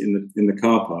buddies in the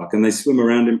car park, and they swim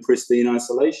around in pristine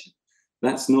isolation.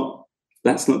 That's not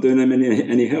doing them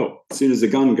any help. As soon as the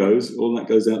gun goes, all that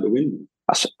goes out the window.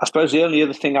 I suppose the only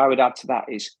other thing I would add to that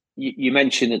is you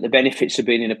mentioned that the benefits of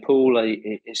being in a pool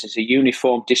is as a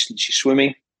uniform distance you're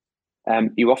swimming.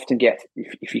 You often get,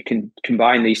 if you can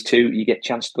combine these two, you get a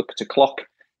chance to look at a clock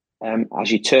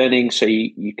as you're turning, so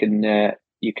you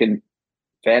can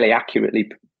fairly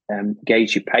accurately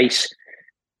gauge your pace.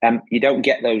 You don't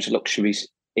get those luxuries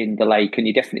in the lake, and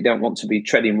you definitely don't want to be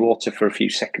treading water for a few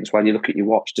seconds while you look at your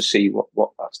watch to see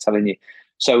what that's telling you.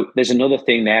 So there's another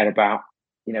thing there about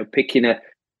picking a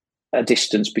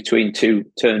distance between two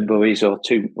turn buoys or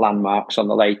two landmarks on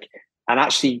the lake, and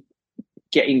actually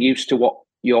getting used to what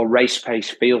your race pace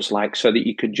feels like so that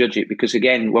you can judge it. Because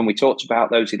again, when we talked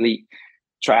about those elite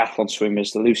triathlon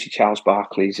swimmers, the Lucy Charles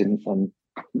Barclays and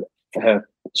her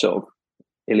sort of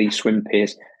elite swim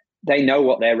peers, they know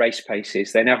what their race pace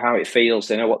is. They know how it feels.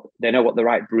 They know what the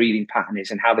right breathing pattern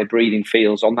is and how their breathing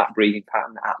feels on that breathing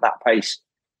pattern at that pace.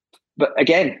 But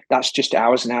again, that's just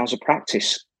hours and hours of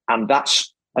practice. And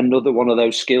that's another one of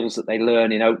those skills that they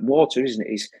learn in open water, isn't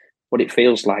it? Is what it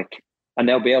feels like. And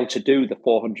they'll be able to do the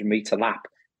 400-meter lap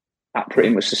at pretty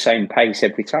much the same pace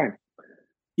every time.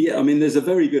 Yeah, I mean, there's a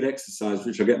very good exercise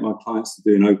which I get my clients to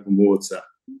do in open water.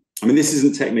 I mean, this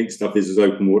isn't technique stuff, this is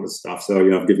open water stuff. So,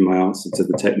 I've given my answer to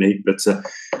the technique, but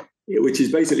which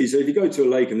is basically, so if you go to a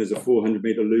lake and there's a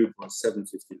 400-meter loop or a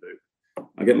 750 loop,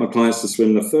 I get my clients to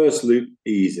swim the first loop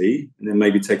easy and then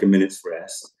maybe take a minute's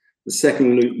rest. The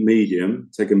second loop medium,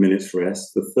 take a minute's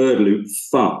rest. The third loop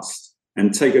fast,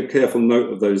 and take a careful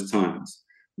note of those times.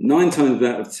 9 times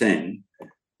out of 10,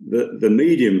 the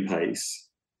medium pace,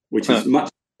 which is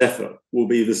much effort, will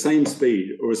be the same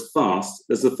speed or as fast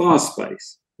as the fast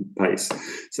pace.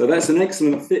 So that's an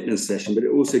excellent fitness session, but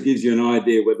it also gives you an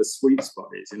idea where the sweet spot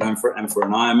is. And for an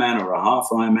Ironman or a half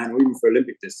Ironman or even for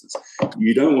Olympic distance,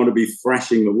 you don't want to be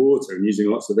thrashing the water and using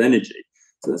lots of energy.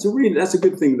 So that's a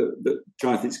good thing that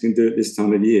triathletes can do at this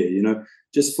time of year.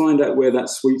 Just find out where that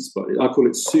sweet spot is. I call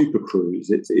it super cruise.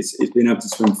 It's being able to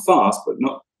swim fast, but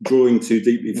not drawing too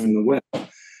deeply from the well.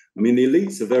 I mean, the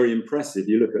elites are very impressive.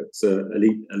 You look at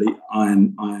elite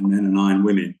Ironmen and Iron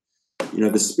women.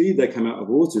 The speed they come out of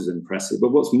water is impressive.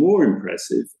 But what's more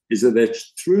impressive is that they're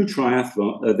through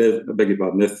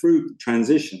triathlon. They're through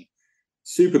transition,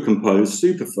 super composed,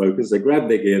 super focused. They grab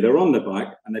their gear, they're on the bike,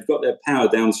 and they've got their power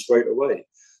down straight away.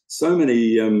 So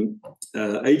many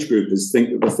age groupers think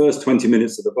that the first 20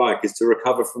 minutes of the bike is to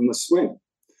recover from the swim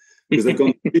because they've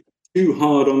gone too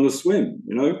hard on the swim.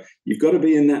 You've got to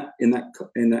be in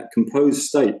that composed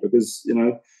state because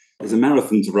there's a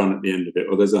marathon to run at the end of it,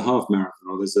 or there's a half marathon,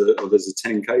 or there's a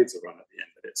 10K to run at the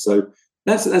end of it. So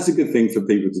that's a good thing for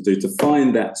people to do, to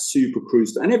find that super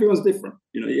cruise. And everyone's different.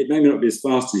 It may not be as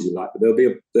fast as you like, but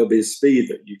there'll be a speed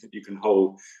that you can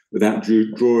hold without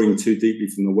drawing too deeply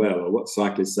from the well, or what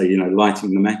cyclists say,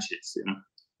 lighting the matches.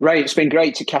 Ray, it's been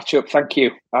great to catch up. Thank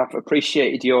you. I've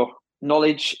appreciated your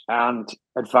knowledge and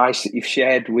advice that you've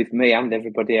shared with me and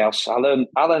everybody else. I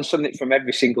learn something from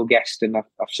every single guest, and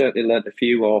I've certainly learned a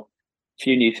few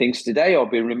new things today, or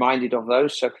been reminded of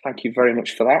those. So thank you very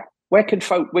much for that. Where can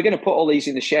we're going to put all these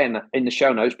in the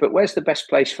show notes, but where's the best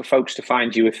place for folks to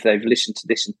find you if they've listened to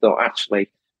this and thought,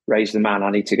 actually, Ray's the man, I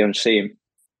need to go and see him?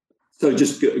 So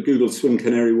just Google Swim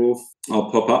Canary Wharf. I'll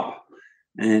pop up.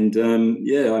 And I'm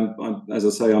as I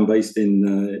say, I'm based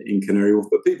in Canary Wharf,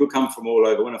 but people come from all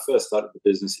over. When I first started the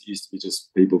business, it used to be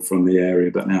just people from the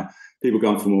area, but now people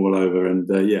come from all over. And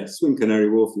Swim Canary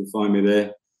Wharf, you'll find me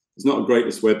there. It's not the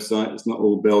greatest website. It's not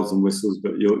all bells and whistles,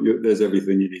 but there's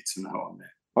everything you need to know on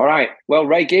there. All right. Well,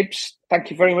 Ray Gibbs, thank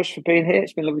you very much for being here.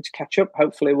 It's been lovely to catch up.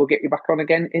 Hopefully we'll get you back on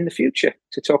again in the future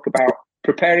to talk about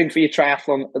preparing for your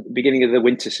triathlon at the beginning of the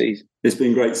winter season. It's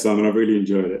been great, Simon. I've really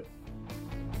enjoyed it.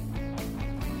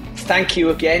 Thank you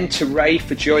again to Ray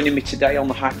for joining me today on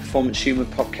the High Performance Human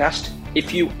podcast.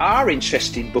 If you are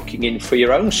interested in booking in for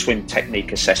your own swim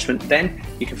technique assessment, then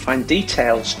you can find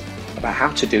details about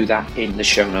how to do that in the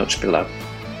show notes below.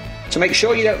 To make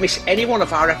sure you don't miss any one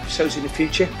of our episodes in the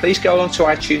future, please go along to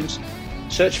iTunes,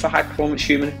 search for High Performance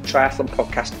Human Triathlon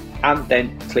Podcast, and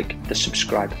then click the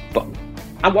subscribe button.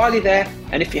 And while you're there,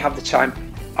 and if you have the time,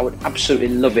 I would absolutely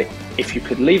love it if you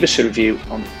could leave us a review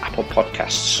on Apple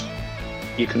Podcasts.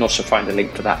 You can also find a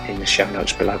link for that in the show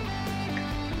notes below.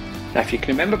 Now, if you can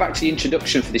remember back to the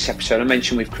introduction for this episode, I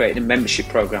mentioned we've created a membership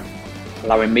program,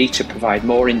 allowing me to provide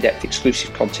more in-depth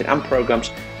exclusive content and programs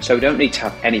so we don't need to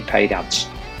have any paid ads.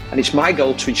 And it's my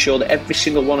goal to ensure that every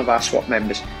single one of our SWAT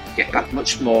members get back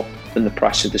much more than the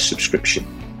price of the subscription.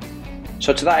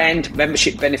 So to that end,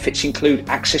 membership benefits include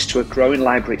access to a growing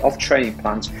library of training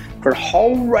plans for a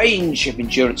whole range of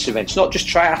endurance events, not just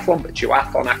triathlon, but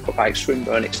duathlon, aquabike,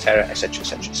 swimburn, Xterra, etc,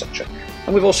 etc, etc.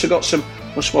 And we've also got some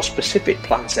much more specific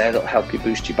plans there that'll help you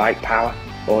boost your bike power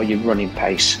or your running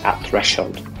pace at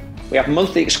threshold. We have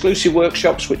monthly exclusive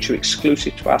workshops which are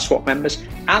exclusive to our SWAT members,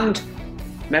 and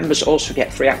members also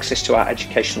get free access to our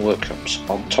educational workshops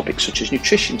on topics such as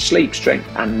nutrition, sleep, strength,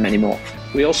 and many more.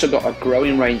 We also got a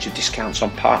growing range of discounts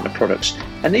on partner products,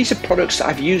 and these are products that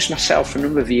I've used myself for a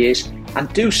number of years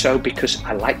and do so because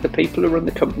I like the people who run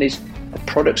the companies. The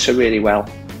products are really well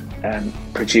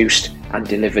produced and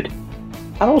delivered.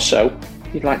 And also,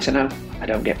 you'd like to know, I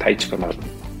don't get paid to promote them.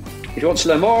 If you want to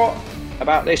learn more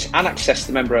about this and access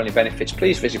the member-only benefits,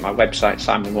 please visit my website,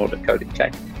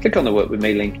 simonward.co.uk. Click on the Work With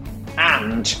Me link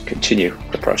and continue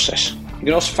the process. You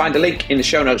can also find a link in the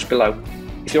show notes below.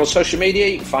 If you're on social media,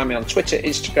 you can find me on Twitter,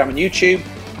 Instagram and YouTube.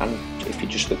 And if you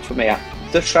just look for me at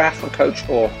The Triathlon Coach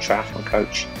or Triathlon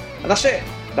Coach. And that's it.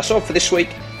 That's all for this week.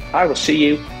 I will see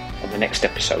you on the next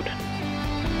episode.